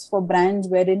things for brands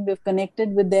wherein we've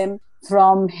connected with them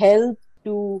from health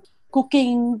to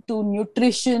cooking to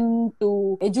nutrition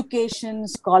to education,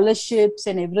 scholarships,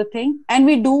 and everything. And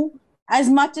we do as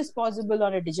much as possible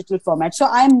on a digital format. So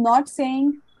I'm not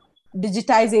saying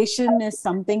digitization is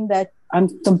something that I'm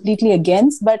completely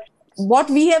against, but what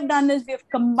we have done is we have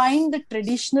combined the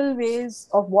traditional ways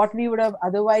of what we would have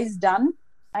otherwise done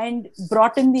and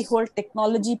brought in the whole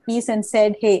technology piece and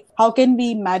said, hey, how can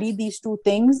we marry these two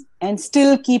things and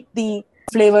still keep the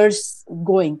flavors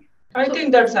going? I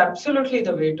think that's absolutely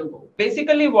the way to go.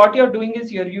 Basically, what you're doing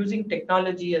is you're using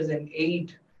technology as an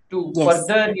aid to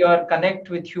further your connect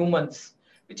with humans,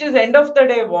 which is end of the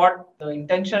day what the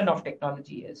intention of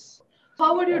technology is.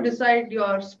 How would you decide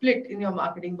your split in your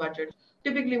marketing budget?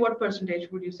 Typically, what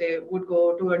percentage would you say would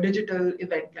go to a digital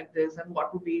event like this, and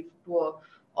what would be to a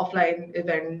offline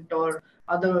event or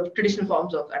other traditional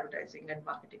forms of advertising and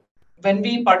marketing? When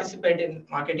we participate in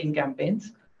marketing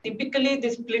campaigns, typically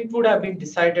the split would have been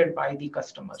decided by the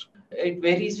customer. It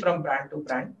varies from brand to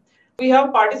brand. We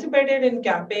have participated in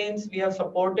campaigns, we have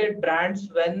supported brands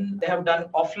when they have done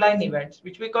offline events,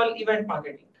 which we call event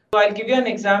marketing. So I'll give you an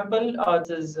example.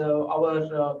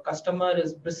 Our customer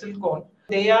is Bristlecone.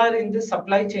 They are in the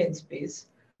supply chain space.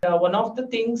 One of the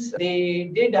things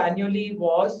they did annually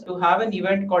was to have an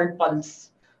event called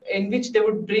Pulse, in which they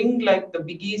would bring like the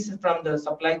biggies from the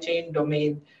supply chain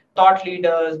domain, thought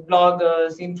leaders,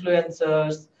 bloggers,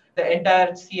 influencers, the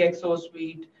entire CXO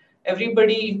suite,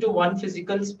 everybody into one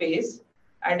physical space,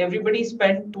 and everybody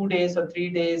spent 2 days or 3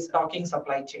 days talking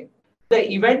supply chain. The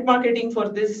event marketing for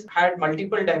this had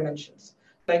multiple dimensions.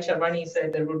 Like Sharvani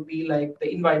said, there would be like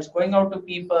the invites going out to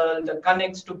people, the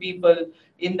connects to people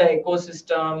in the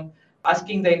ecosystem,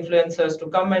 asking the influencers to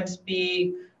come and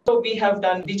speak. So we have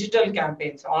done digital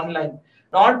campaigns online,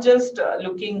 not just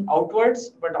looking outwards,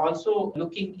 but also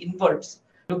looking inwards,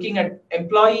 looking at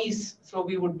employees. So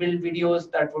we would build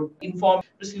videos that would inform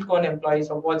Bristlecone employees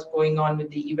of what's going on with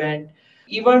the event,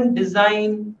 even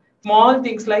design small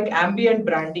things like ambient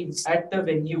branding at the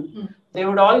venue. They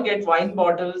would all get wine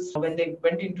bottles when they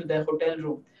went into their hotel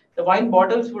room. The wine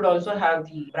bottles would also have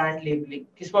the brand labeling.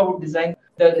 Kiswa would design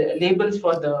the labels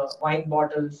for the wine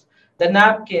bottles, the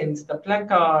napkins, the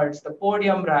placards, the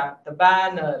podium wrap, the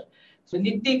banner. So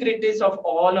nitty-gritties of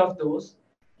all of those.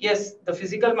 Yes, the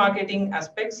physical marketing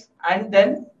aspects and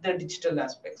then the digital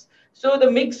aspects. So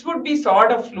the mix would be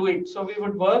sort of fluid. So we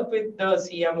would work with the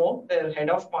CMO, the head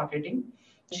of marketing.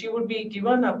 She would be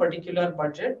given a particular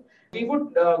budget. We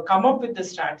would come up with the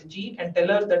strategy and tell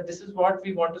her that this is what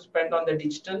we want to spend on the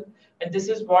digital and this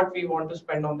is what we want to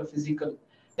spend on the physical.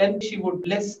 Then she would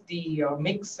bless the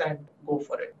mix and go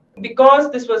for it. Because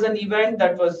this was an event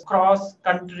that was cross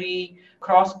country,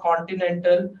 cross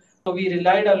continental, so we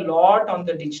relied a lot on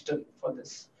the digital for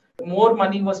this. More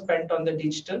money was spent on the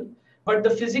digital, but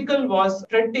the physical was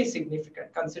pretty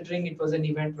significant considering it was an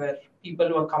event where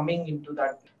people were coming into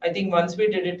that. I think once we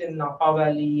did it in Napa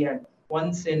Valley and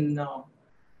once in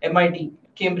MIT,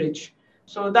 Cambridge.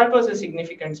 So that was a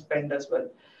significant spend as well.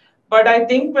 But I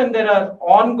think when there are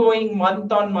ongoing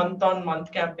month on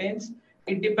month campaigns,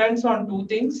 it depends on two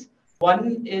things.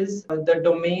 One is the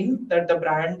domain that the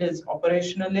brand is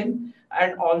operational in,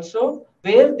 and also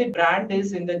where the brand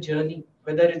is in the journey,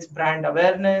 whether it's brand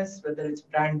awareness, whether it's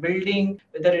brand building,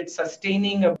 whether it's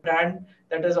sustaining a brand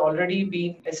that has already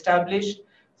been established.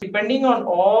 Depending on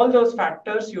all those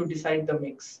factors, you decide the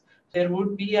mix. There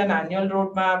would be an annual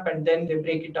roadmap, and then they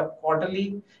break it up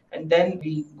quarterly, and then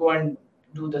we go and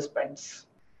do the spends.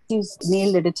 She's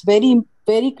nailed it. It's very,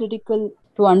 very critical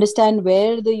to understand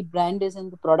where the brand is in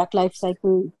the product life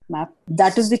cycle map.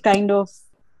 That is the kind of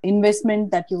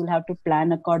investment that you will have to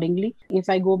plan accordingly. If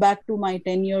I go back to my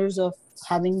 10 years of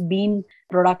having been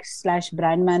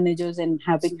product/brand managers and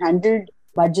having handled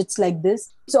budgets like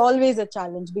this, it's always a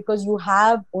challenge because you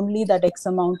have only that X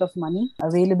amount of money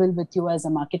available with you as a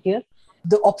marketeer.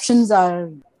 The options are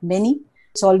many.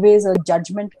 It's always a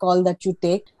judgment call that you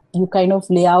take. You kind of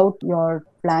lay out your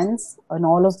plans on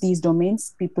all of these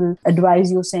domains. People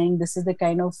advise you saying this is the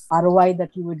kind of ROI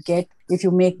that you would get if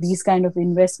you make these kind of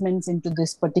investments into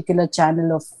this particular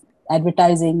channel of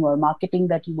advertising or marketing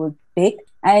that you would take.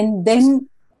 And then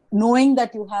knowing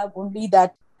that you have only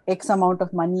that X amount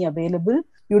of money available,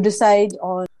 you decide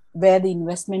on where the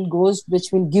investment goes,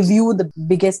 which will give you the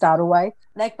biggest ROI.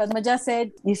 Like Padmaja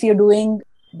said, if you're doing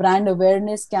brand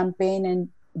awareness campaign and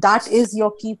that is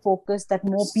your key focus, that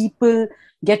more people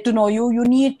get to know you, you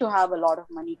need to have a lot of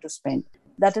money to spend.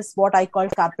 That is what I call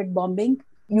carpet bombing.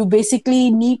 You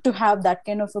basically need to have that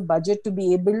kind of a budget to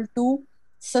be able to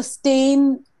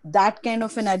sustain that kind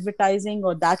of an advertising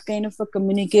or that kind of a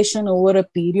communication over a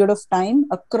period of time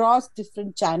across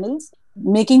different channels,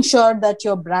 making sure that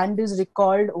your brand is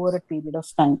recalled over a period of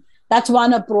time. That's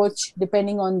one approach.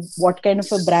 Depending on what kind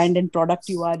of a brand and product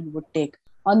you are, you would take.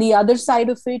 On the other side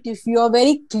of it, if you are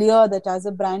very clear that as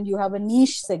a brand you have a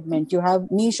niche segment, you have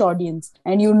niche audience,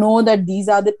 and you know that these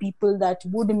are the people that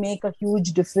would make a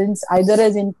huge difference either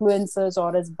as influencers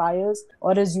or as buyers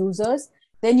or as users,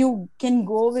 then you can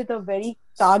go with a very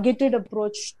targeted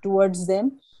approach towards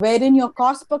them, wherein your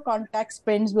cost per contact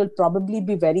spends will probably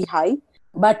be very high,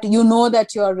 but you know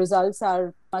that your results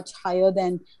are much higher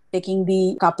than taking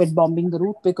the carpet bombing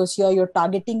route, because here you're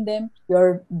targeting them,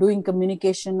 you're doing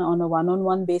communication on a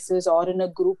one-on-one basis or in a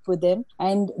group with them,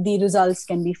 and the results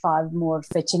can be far more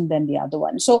fetching than the other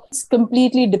one. So it's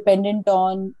completely dependent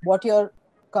on what your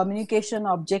communication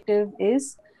objective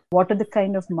is, what are the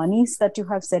kind of monies that you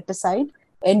have set aside,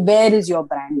 and where is your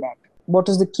brand at, what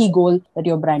is the key goal that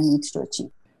your brand needs to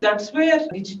achieve. That's where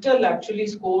digital actually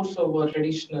scores over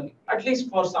traditional, at least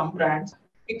for some brands.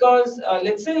 Because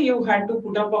let's say you had to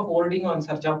put up a hoarding on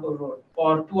Sarjapur Road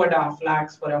for 2.5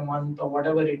 lakhs for a month or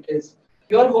whatever it is.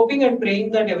 You're hoping and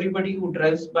praying that everybody who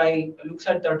drives by looks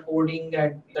at that hoarding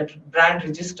and that brand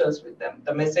registers with them,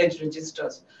 the message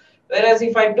registers. Whereas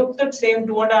if I took that same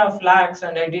 2.5 lakhs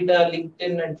and I did a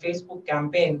LinkedIn and Facebook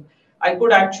campaign, I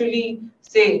could actually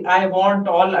say, I want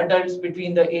all adults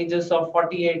between the ages of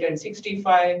 48 and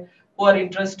 65 who are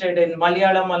interested in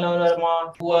Malayalam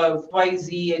Manorama, who have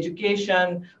YZ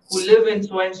education, who live in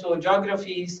so and so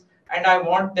geographies, and I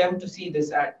want them to see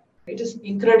this ad. It is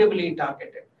incredibly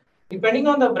targeted. Depending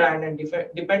on the brand and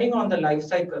depending on the life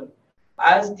cycle,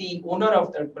 as the owner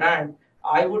of that brand,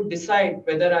 I would decide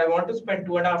whether I want to spend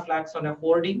 2.5 lakhs on a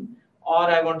hoarding or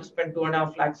I want to spend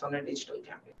 2.5 lakhs on a digital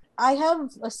campaign. I have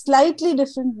a slightly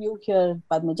different view here,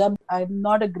 Padmaja. I'm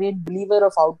not a great believer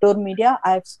of outdoor media.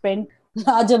 I've spent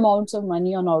large amounts of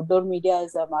money on outdoor media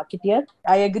as a marketeer.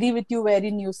 I agree with you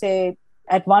wherein you say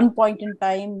at one point in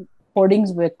time,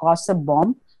 hoardings were cost a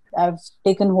bomb. I've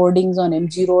taken hoardings on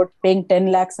MG Road, paying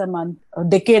 10 lakhs a month, a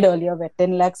decade earlier, where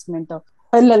 10 lakhs meant a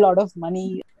lot of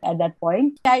money at that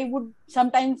point. I would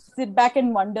sometimes sit back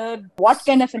and wonder what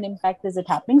kind of an impact is it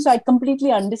happening. So I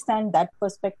completely understand that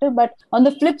perspective. But on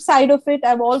the flip side of it,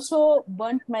 I've also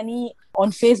burnt money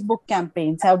on Facebook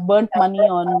campaigns. I've burnt money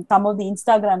on some of the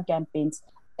Instagram campaigns.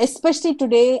 Especially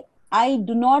today, I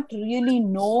do not really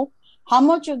know how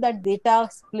much of that data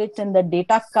split and the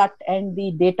data cut and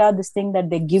the data, this thing that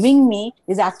they're giving me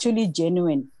is actually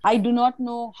genuine. I do not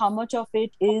know how much of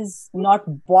it is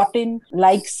not bought in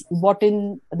likes, bought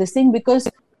in this thing, because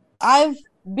I've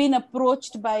been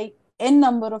approached by n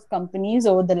number of companies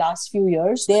over the last few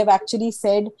years. They have actually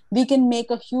said we can make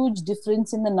a huge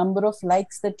difference in the number of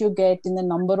likes that you get, in the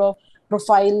number of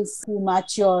profiles who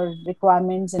match your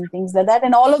requirements and things like that.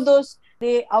 And all of those,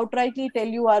 they outrightly tell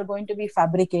you, are going to be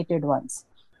fabricated ones.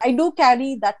 I do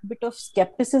carry that bit of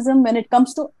skepticism when it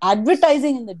comes to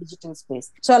advertising in the digital space.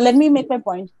 So let me make my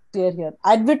point clear here.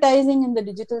 Advertising in the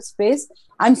digital space,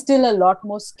 I'm still a lot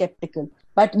more skeptical.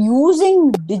 But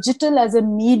using digital as a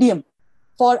medium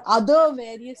for other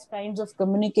various kinds of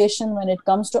communication, when it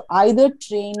comes to either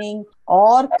training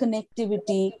or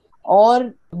connectivity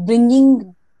or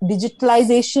bringing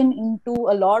digitalization into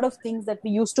a lot of things that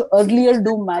we used to earlier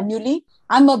do manually,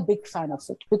 I'm a big fan of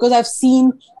it because I've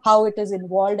seen how it is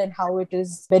involved and how it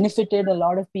has benefited a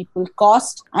lot of people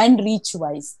cost and reach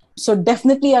wise. So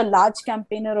definitely a large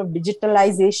campaigner of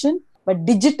digitalization, but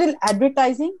digital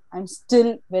advertising, I'm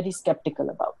still very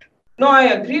skeptical about. No, I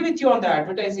agree with you on the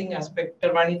advertising aspect,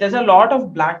 Sharwani. There's a lot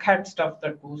of black hat stuff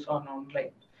that goes on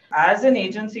online. As an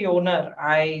agency owner,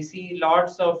 I see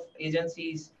lots of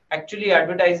agencies actually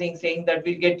advertising saying that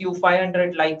we'll get you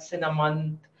 500 likes in a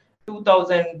month,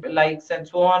 2000 likes, and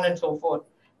so on and so forth.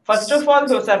 First of all,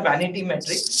 those are vanity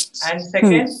metrics. And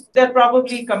second, they're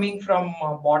probably coming from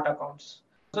bot accounts.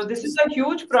 So this is a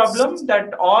huge problem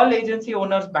that all agency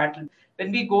owners battle.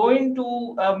 When we go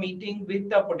into a meeting with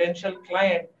a potential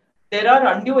client, there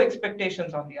are undue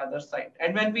expectations on the other side.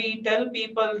 And when we tell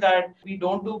people that we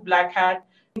don't do black hat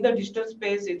in the digital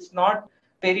space, it's not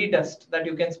fairy dust that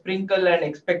you can sprinkle and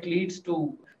expect leads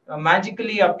to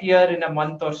magically appear in a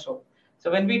month or so.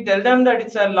 So when we tell them that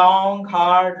it's a long,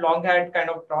 hard, long haired kind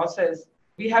of process,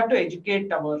 we have to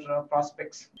educate our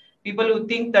prospects. People who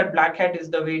think that black hat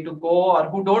is the way to go or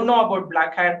who don't know about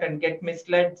black hat and get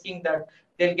misled, thinking that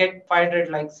they'll get 500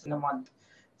 likes in a month.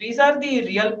 These are the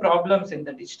real problems in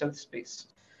the digital space.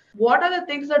 What are the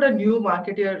things that a new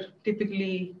marketer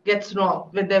typically gets wrong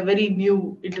when they're very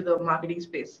new into the marketing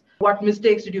space? What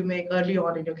mistakes did you make early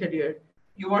on in your career?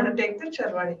 You want to take the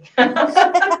Sharwani?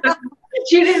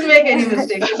 She didn't make any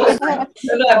mistakes. No, I'm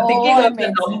thinking All of the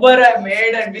made number I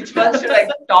made and which one should I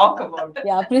talk about.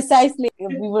 Yeah, precisely.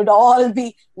 We would all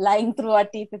be lying through our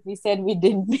teeth if we said we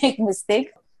didn't make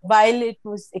mistakes. While it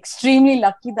was extremely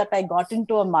lucky that I got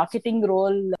into a marketing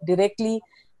role directly,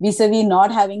 vis-a-vis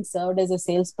not having served as a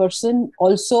salesperson,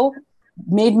 also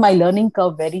made my learning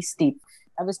curve very steep.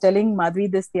 I was telling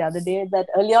Madhvi this the other day that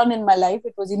early on in my life,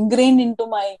 it was ingrained into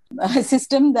my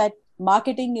system that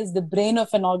marketing is the brain of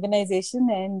an organization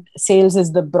and sales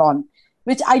is the brawn,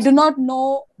 which I do not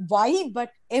know why,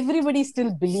 but everybody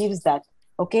still believes that.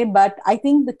 Okay, but I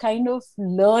think the kind of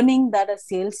learning that a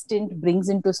sales stint brings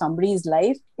into somebody's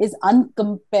life is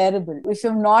uncomparable. If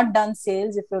you've not done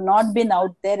sales, if you've not been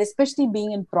out there, especially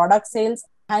being in product sales,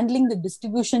 handling the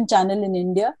distribution channel in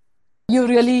India, you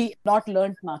really not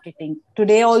learned marketing.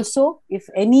 Today also, if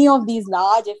any of these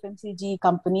large FMCG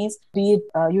companies, be it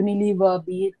Unilever,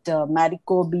 be it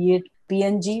Marico, be it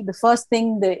PNG, the first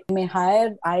thing they may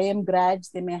hire IIM grads,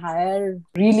 they may hire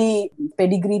really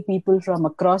pedigree people from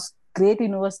across great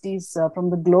universities from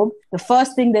the globe. The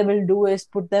first thing they will do is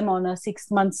put them on a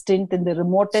 6-month stint in the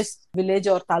remotest village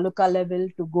or taluka level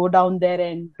to go down there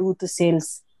and do the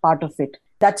sales part of it.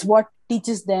 That's what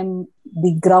teaches them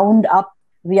the ground up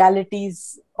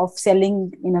realities of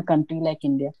selling in a country like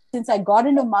India. Since I got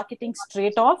into marketing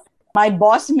straight off, my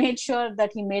boss made sure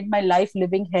that he made my life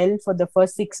living hell for the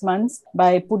first 6 months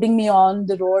by putting me on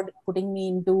the road, putting me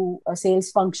into a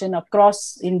sales function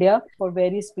across India for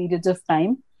various periods of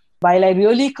time. While I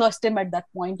really cursed him at that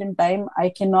point in time, I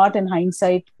cannot, in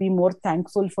hindsight, be more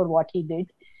thankful for what he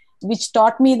did, which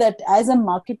taught me that as a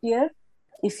marketeer,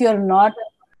 if you're not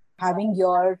having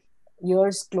your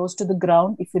ears close to the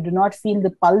ground, if you do not feel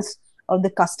the pulse of the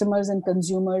customers and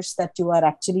consumers that you are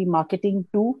actually marketing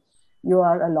to, you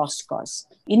are a lost cause.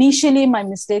 Initially, my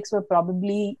mistakes were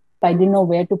probably I didn't know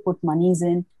where to put monies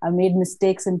in. I made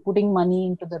mistakes in putting money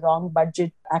into the wrong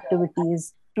budget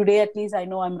activities. Today, at least, I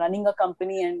know I'm running a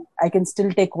company and I can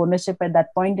still take ownership at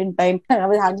that point in time. I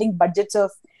was handling budgets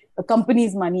of a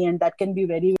company's money, and that can be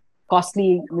very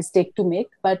costly mistake to make.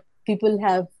 But people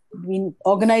have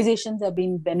organizations have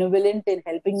been benevolent in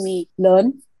helping me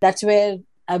learn. That's where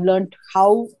I've learned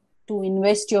how to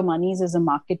invest your monies as a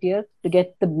marketeer to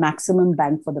get the maximum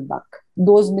bang for the buck.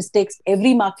 Those mistakes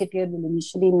every marketeer will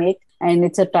initially make, and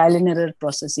it's a trial and error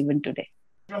process even today.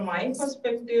 From my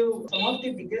perspective, some of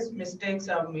the biggest mistakes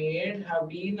I've made have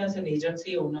been as an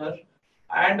agency owner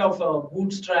and of a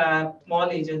bootstrap small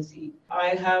agency. I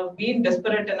have been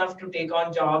desperate enough to take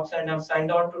on jobs and have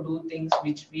signed on to do things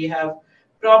which we have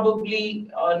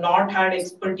probably not had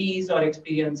expertise or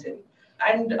experience in.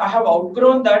 And I have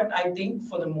outgrown that, I think,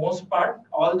 for the most part.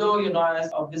 Although, as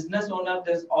a business owner,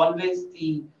 there's always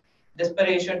the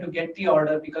desperation to get the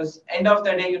order because end of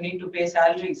the day you need to pay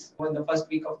salaries when the first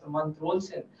week of the month rolls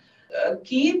in.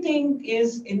 Key thing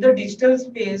is in the digital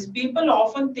space, people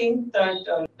often think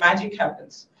that magic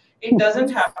happens. It doesn't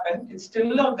happen. It's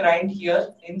still a grind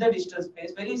here in the digital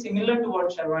space, very similar to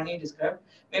what Sharwani described.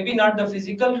 Maybe not the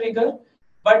physical rigor,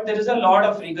 but there is a lot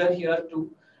of rigor here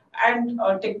too. And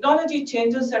technology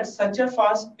changes at such a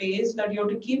fast pace that you have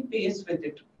to keep pace with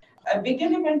it. A big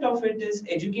element of it is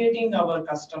educating our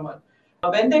customer.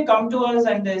 When they come to us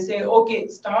and they say, okay,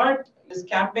 start this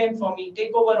campaign for me,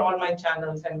 take over all my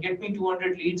channels and get me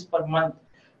 200 leads per month,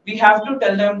 we have to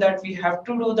tell them that we have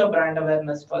to do the brand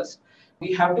awareness first.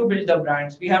 We have to build the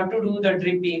brands. We have to do the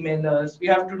drip emailers. We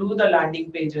have to do the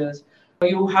landing pages.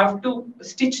 You have to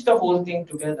stitch the whole thing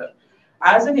together.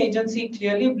 As an agency,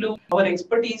 clearly Blue, our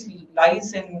expertise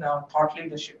lies in thought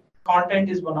leadership. Content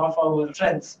is one of our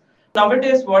strengths.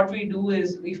 Nowadays, what we do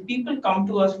is if people come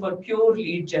to us for pure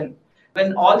lead gen,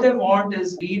 when all they want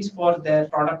is leads for their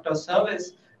product or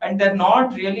service, and they're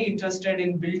not really interested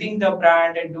in building the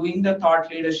brand and doing the thought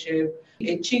leadership,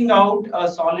 etching out a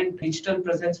solid digital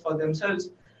presence for themselves,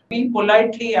 we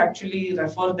politely actually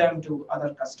refer them to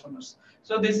other customers.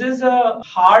 So this is a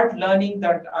hard learning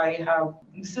that I have.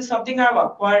 This is something I've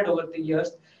acquired over the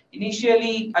years.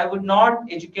 Initially, I would not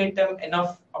educate them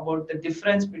enough about the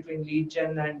difference between lead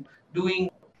gen and doing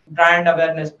brand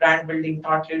awareness, brand building,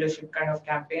 thought leadership kind of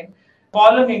campaign.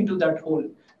 Fallen into that hole.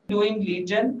 Doing lead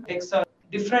gen takes a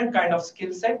different kind of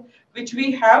skill set, which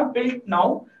we have built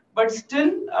now, but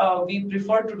still we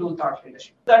prefer to do thought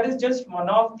leadership. That is just one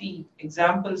of the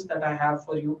examples that I have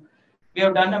for you. We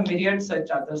have done a myriad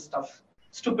such other stuff,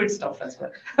 stupid stuff as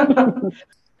well.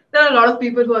 There are a lot of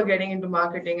people who are getting into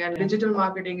marketing, and digital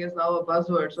marketing is now a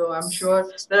buzzword. So I'm sure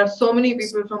there are so many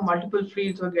people from multiple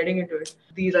fields who are getting into it.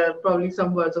 These are probably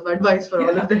some words of advice for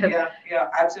all of them. Yeah,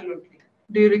 absolutely.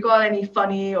 Do you recall any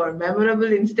funny or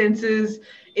memorable instances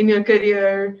in your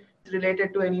career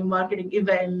related to any marketing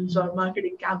events or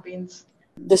marketing campaigns?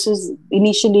 This was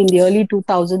initially in the early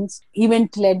 2000s,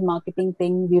 event-led marketing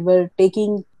thing. We were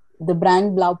taking the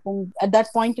brand Blaupung. At that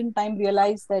point in time,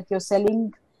 realized that you're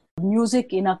selling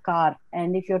music in a car.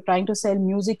 And if you're trying to sell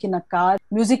music in a car,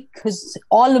 music is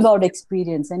all about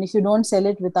experience. And if you don't sell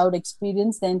it without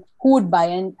experience, then who would buy?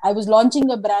 And I was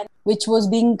launching a brand which was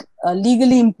being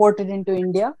legally imported into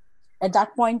India. At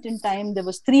that point in time, there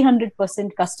was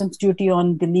 300% customs duty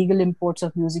on the legal imports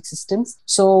of music systems.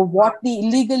 So what the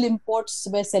illegal imports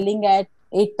were selling at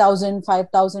 8,000,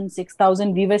 5,000,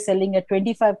 6,000, we were selling at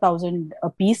 25,000 a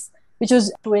piece, which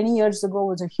was 20 years ago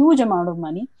was a huge amount of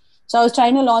money. So I was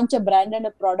trying to launch a brand and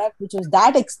a product which was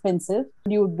that expensive.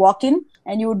 You would walk in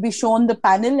and you would be shown the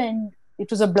panel, and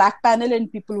it was a black panel and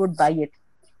people would buy it.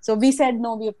 So we said,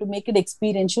 no, we have to make it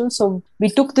experiential. So we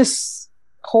took this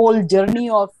whole journey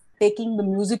of taking the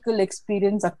musical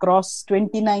experience across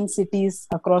 29 cities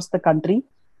across the country.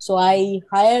 So I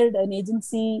hired an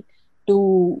agency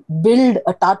to build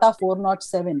a Tata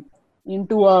 407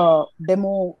 into a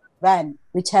demo van,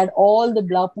 which had all the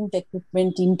Blaupung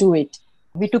equipment into it.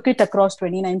 We took it across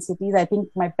 29 cities. I think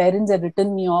my parents had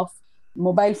written me off.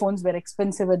 Mobile phones were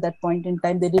expensive at that point in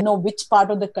time. They didn't know which part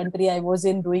of the country I was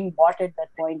in doing what at that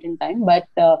point in time. But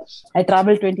I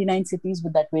traveled 29 cities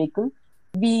with that vehicle.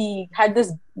 We had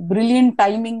this brilliant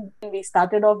timing. We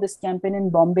started off this campaign in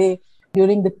Bombay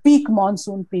during the peak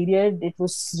monsoon period. It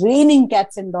was raining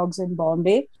cats and dogs in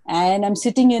Bombay. And I'm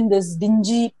sitting in this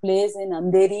dingy place in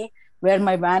Andheri where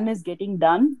my van is getting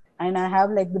done. And I have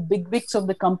like the big wigs of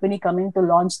the company coming to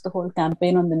launch the whole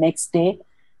campaign on the next day.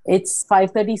 It's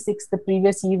 5:36 the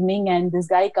previous evening, and this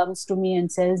guy comes to me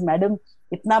and says, "Madam,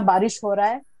 itna barish ho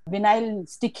raha hai. Vinyl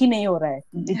stick ही नहीं हो रहा है.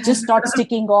 It's just not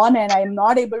sticking on, and I'm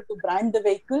not able to brand the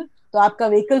vehicle. तो आपका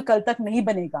vehicle कल तक नहीं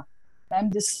बनेगा." I'm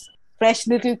this fresh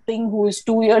little thing who is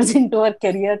 2 years into her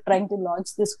career trying to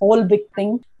launch this whole big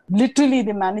thing. Literally,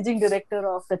 the managing director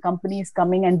of the company is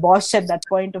coming, and Bosch at that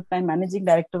point of time, managing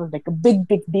director was like a big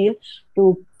deal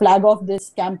to flag off this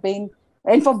campaign.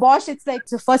 And for Bosch, it's like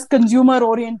the first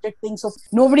consumer-oriented thing. So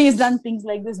nobody has done things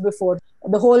like this before.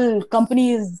 The whole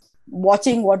company is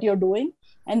watching what you're doing.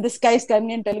 And this guy is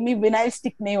coming and telling me, vinyl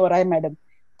stick nahi ho raha hai, madam.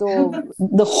 So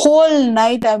the whole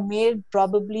night I made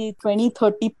probably 20,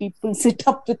 30 people sit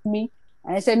up with me.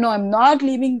 And I said, no, I'm not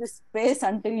leaving this space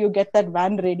until you get that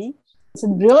van ready. It's a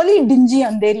really dingy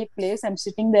Andheri place. I'm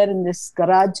sitting there in this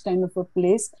garage kind of a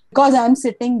place. Because I'm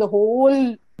sitting, the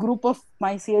whole group of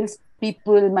my sales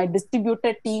people, my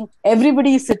distributor team,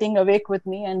 everybody is sitting awake with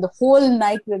me. And the whole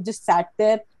night we've just sat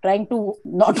there trying to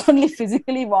not only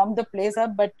physically warm the place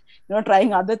up, but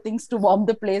trying other things to warm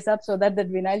the place up so that the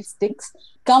vinyl sticks.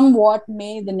 Come what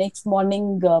may, the next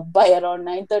morning by around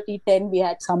 9:30, 10, we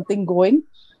had something going.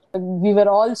 We were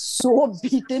all so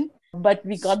beaten, but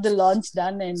we got the launch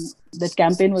done, and the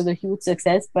campaign was a huge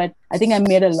success. But I think I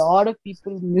made a lot of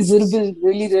people miserable,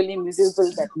 really, really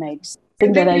miserable that night. I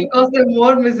think it caused them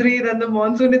more misery than the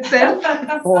monsoon itself.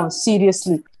 Oh,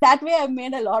 seriously. That way I've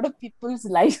made a lot of people's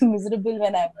life miserable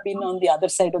when I've been on the other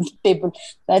side of the table.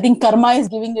 I think karma is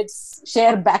giving its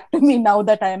share back to me now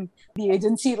that I'm the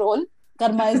agency role.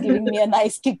 Karma is giving me a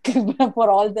nice kick for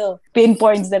all the pain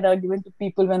points that are given to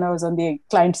people when I was on the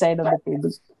client side of the table.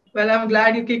 Well, I'm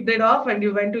glad you kicked it off and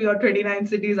you went to your 29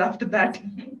 cities after that.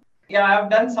 Yeah, I've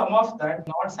done some of that.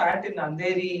 Not sat in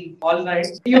Andheri all night.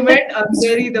 You meant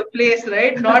Andheri, the place,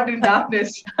 right? Not in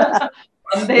darkness.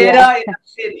 Andhera in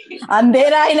Andheri.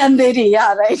 Andhera in Andheri,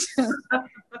 yeah, right.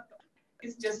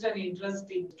 It's just an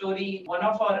interesting story. One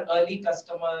of our early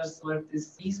customers were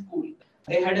this e-school.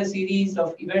 They had a series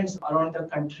of events around the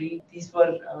country. These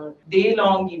were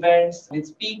day-long events with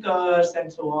speakers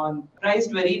and so on,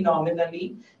 priced very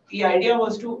nominally. The idea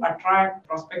was to attract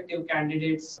prospective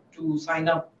candidates to sign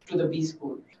up to the B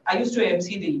School. I used to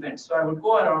MC the events, so I would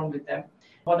go around with them.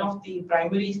 One of the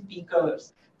primary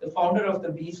speakers, the founder of the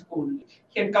B School,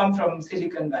 he had come from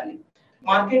Silicon Valley.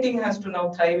 Marketing has to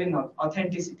now thrive in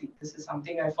authenticity. This is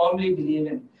something I firmly believe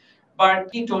in. But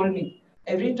he told me,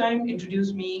 every time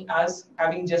introduce me as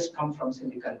having just come from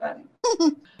Silicon Valley.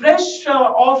 Fresh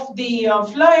off the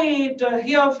flight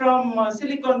here from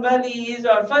Silicon Valley is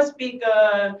our first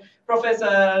speaker,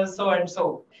 Professor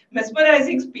so-and-so.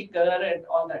 Mesmerizing speaker and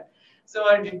all that. So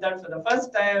I did that for the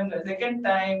first time, the second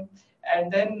time.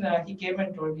 And then he came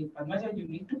and told me, Padmaja, you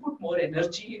need to put more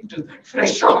energy into that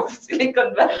fresh off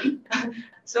Silicon Valley.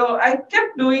 So I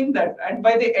kept doing that. And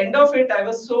by the end of it, I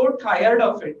was so tired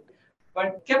of it.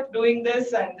 But kept doing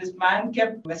this, and this man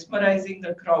kept mesmerizing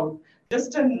the crowd.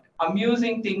 Just an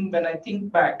amusing thing when I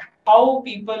think back, how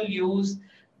people use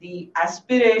the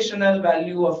aspirational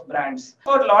value of brands.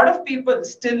 For a lot of people,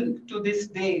 still to this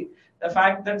day, the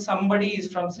fact that somebody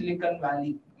is from Silicon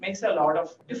Valley makes a lot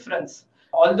of difference.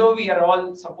 Although we are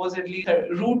all supposedly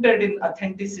rooted in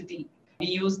authenticity, we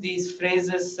use these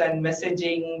phrases and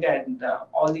messaging and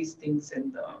all these things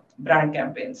in the brand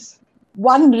campaigns.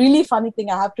 One really funny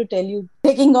thing I have to tell you,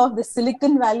 taking off the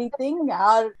Silicon Valley thing,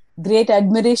 our great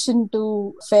admiration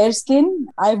to fair skin,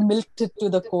 I've milked it to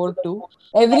the core too.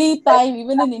 Every time,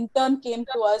 even an intern came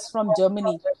to us from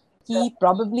Germany, he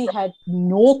probably had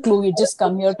no clue. He'd just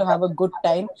come here to have a good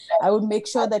time. I would make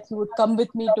sure that he would come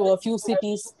with me to a few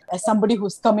cities as somebody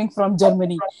who's coming from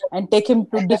Germany and take him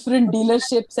to different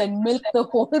dealerships and milk the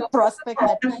whole prospect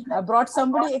that I brought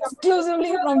somebody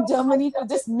exclusively from Germany to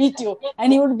just meet you.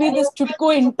 And he would be this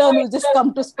Chutko intern who just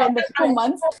come to spend a few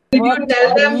months. Did you Worked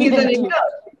tell them he's an brilliantly.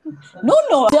 intern?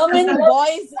 No. German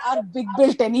boys are big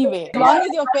built anyway. As long as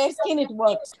you're fair skin, it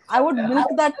works. I would milk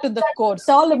that to the core. It's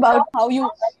all about how you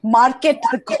market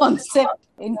the concept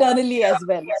internally as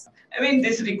well. I mean,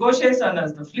 this ricochets on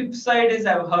us. The flip side is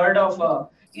I've heard of an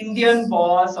Indian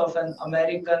boss of an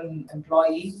American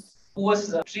employee who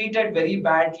was treated very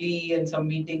badly in some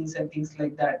meetings and things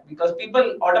like that because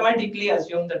people automatically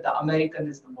assume that the American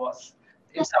is the boss.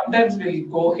 It sometimes will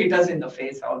go hit us in the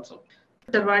face also.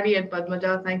 Sharwani and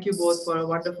Padmaja, thank you both for a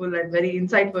wonderful and very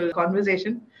insightful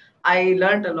conversation. I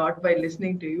learned a lot by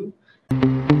listening to you.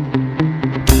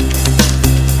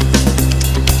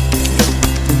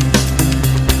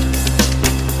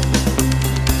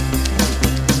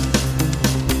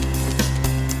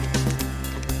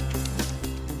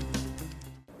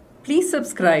 Please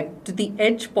subscribe to the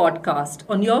Edge podcast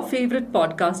on your favorite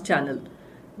podcast channel.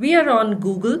 We are on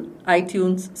Google,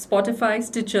 iTunes, Spotify,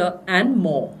 Stitcher, and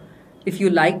more. If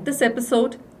you liked this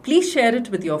episode, please share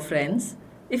it with your friends.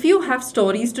 If you have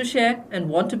stories to share and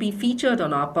want to be featured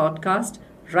on our podcast,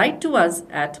 write to us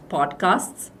at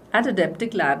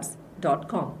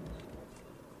podcasts@adepticlabs.com.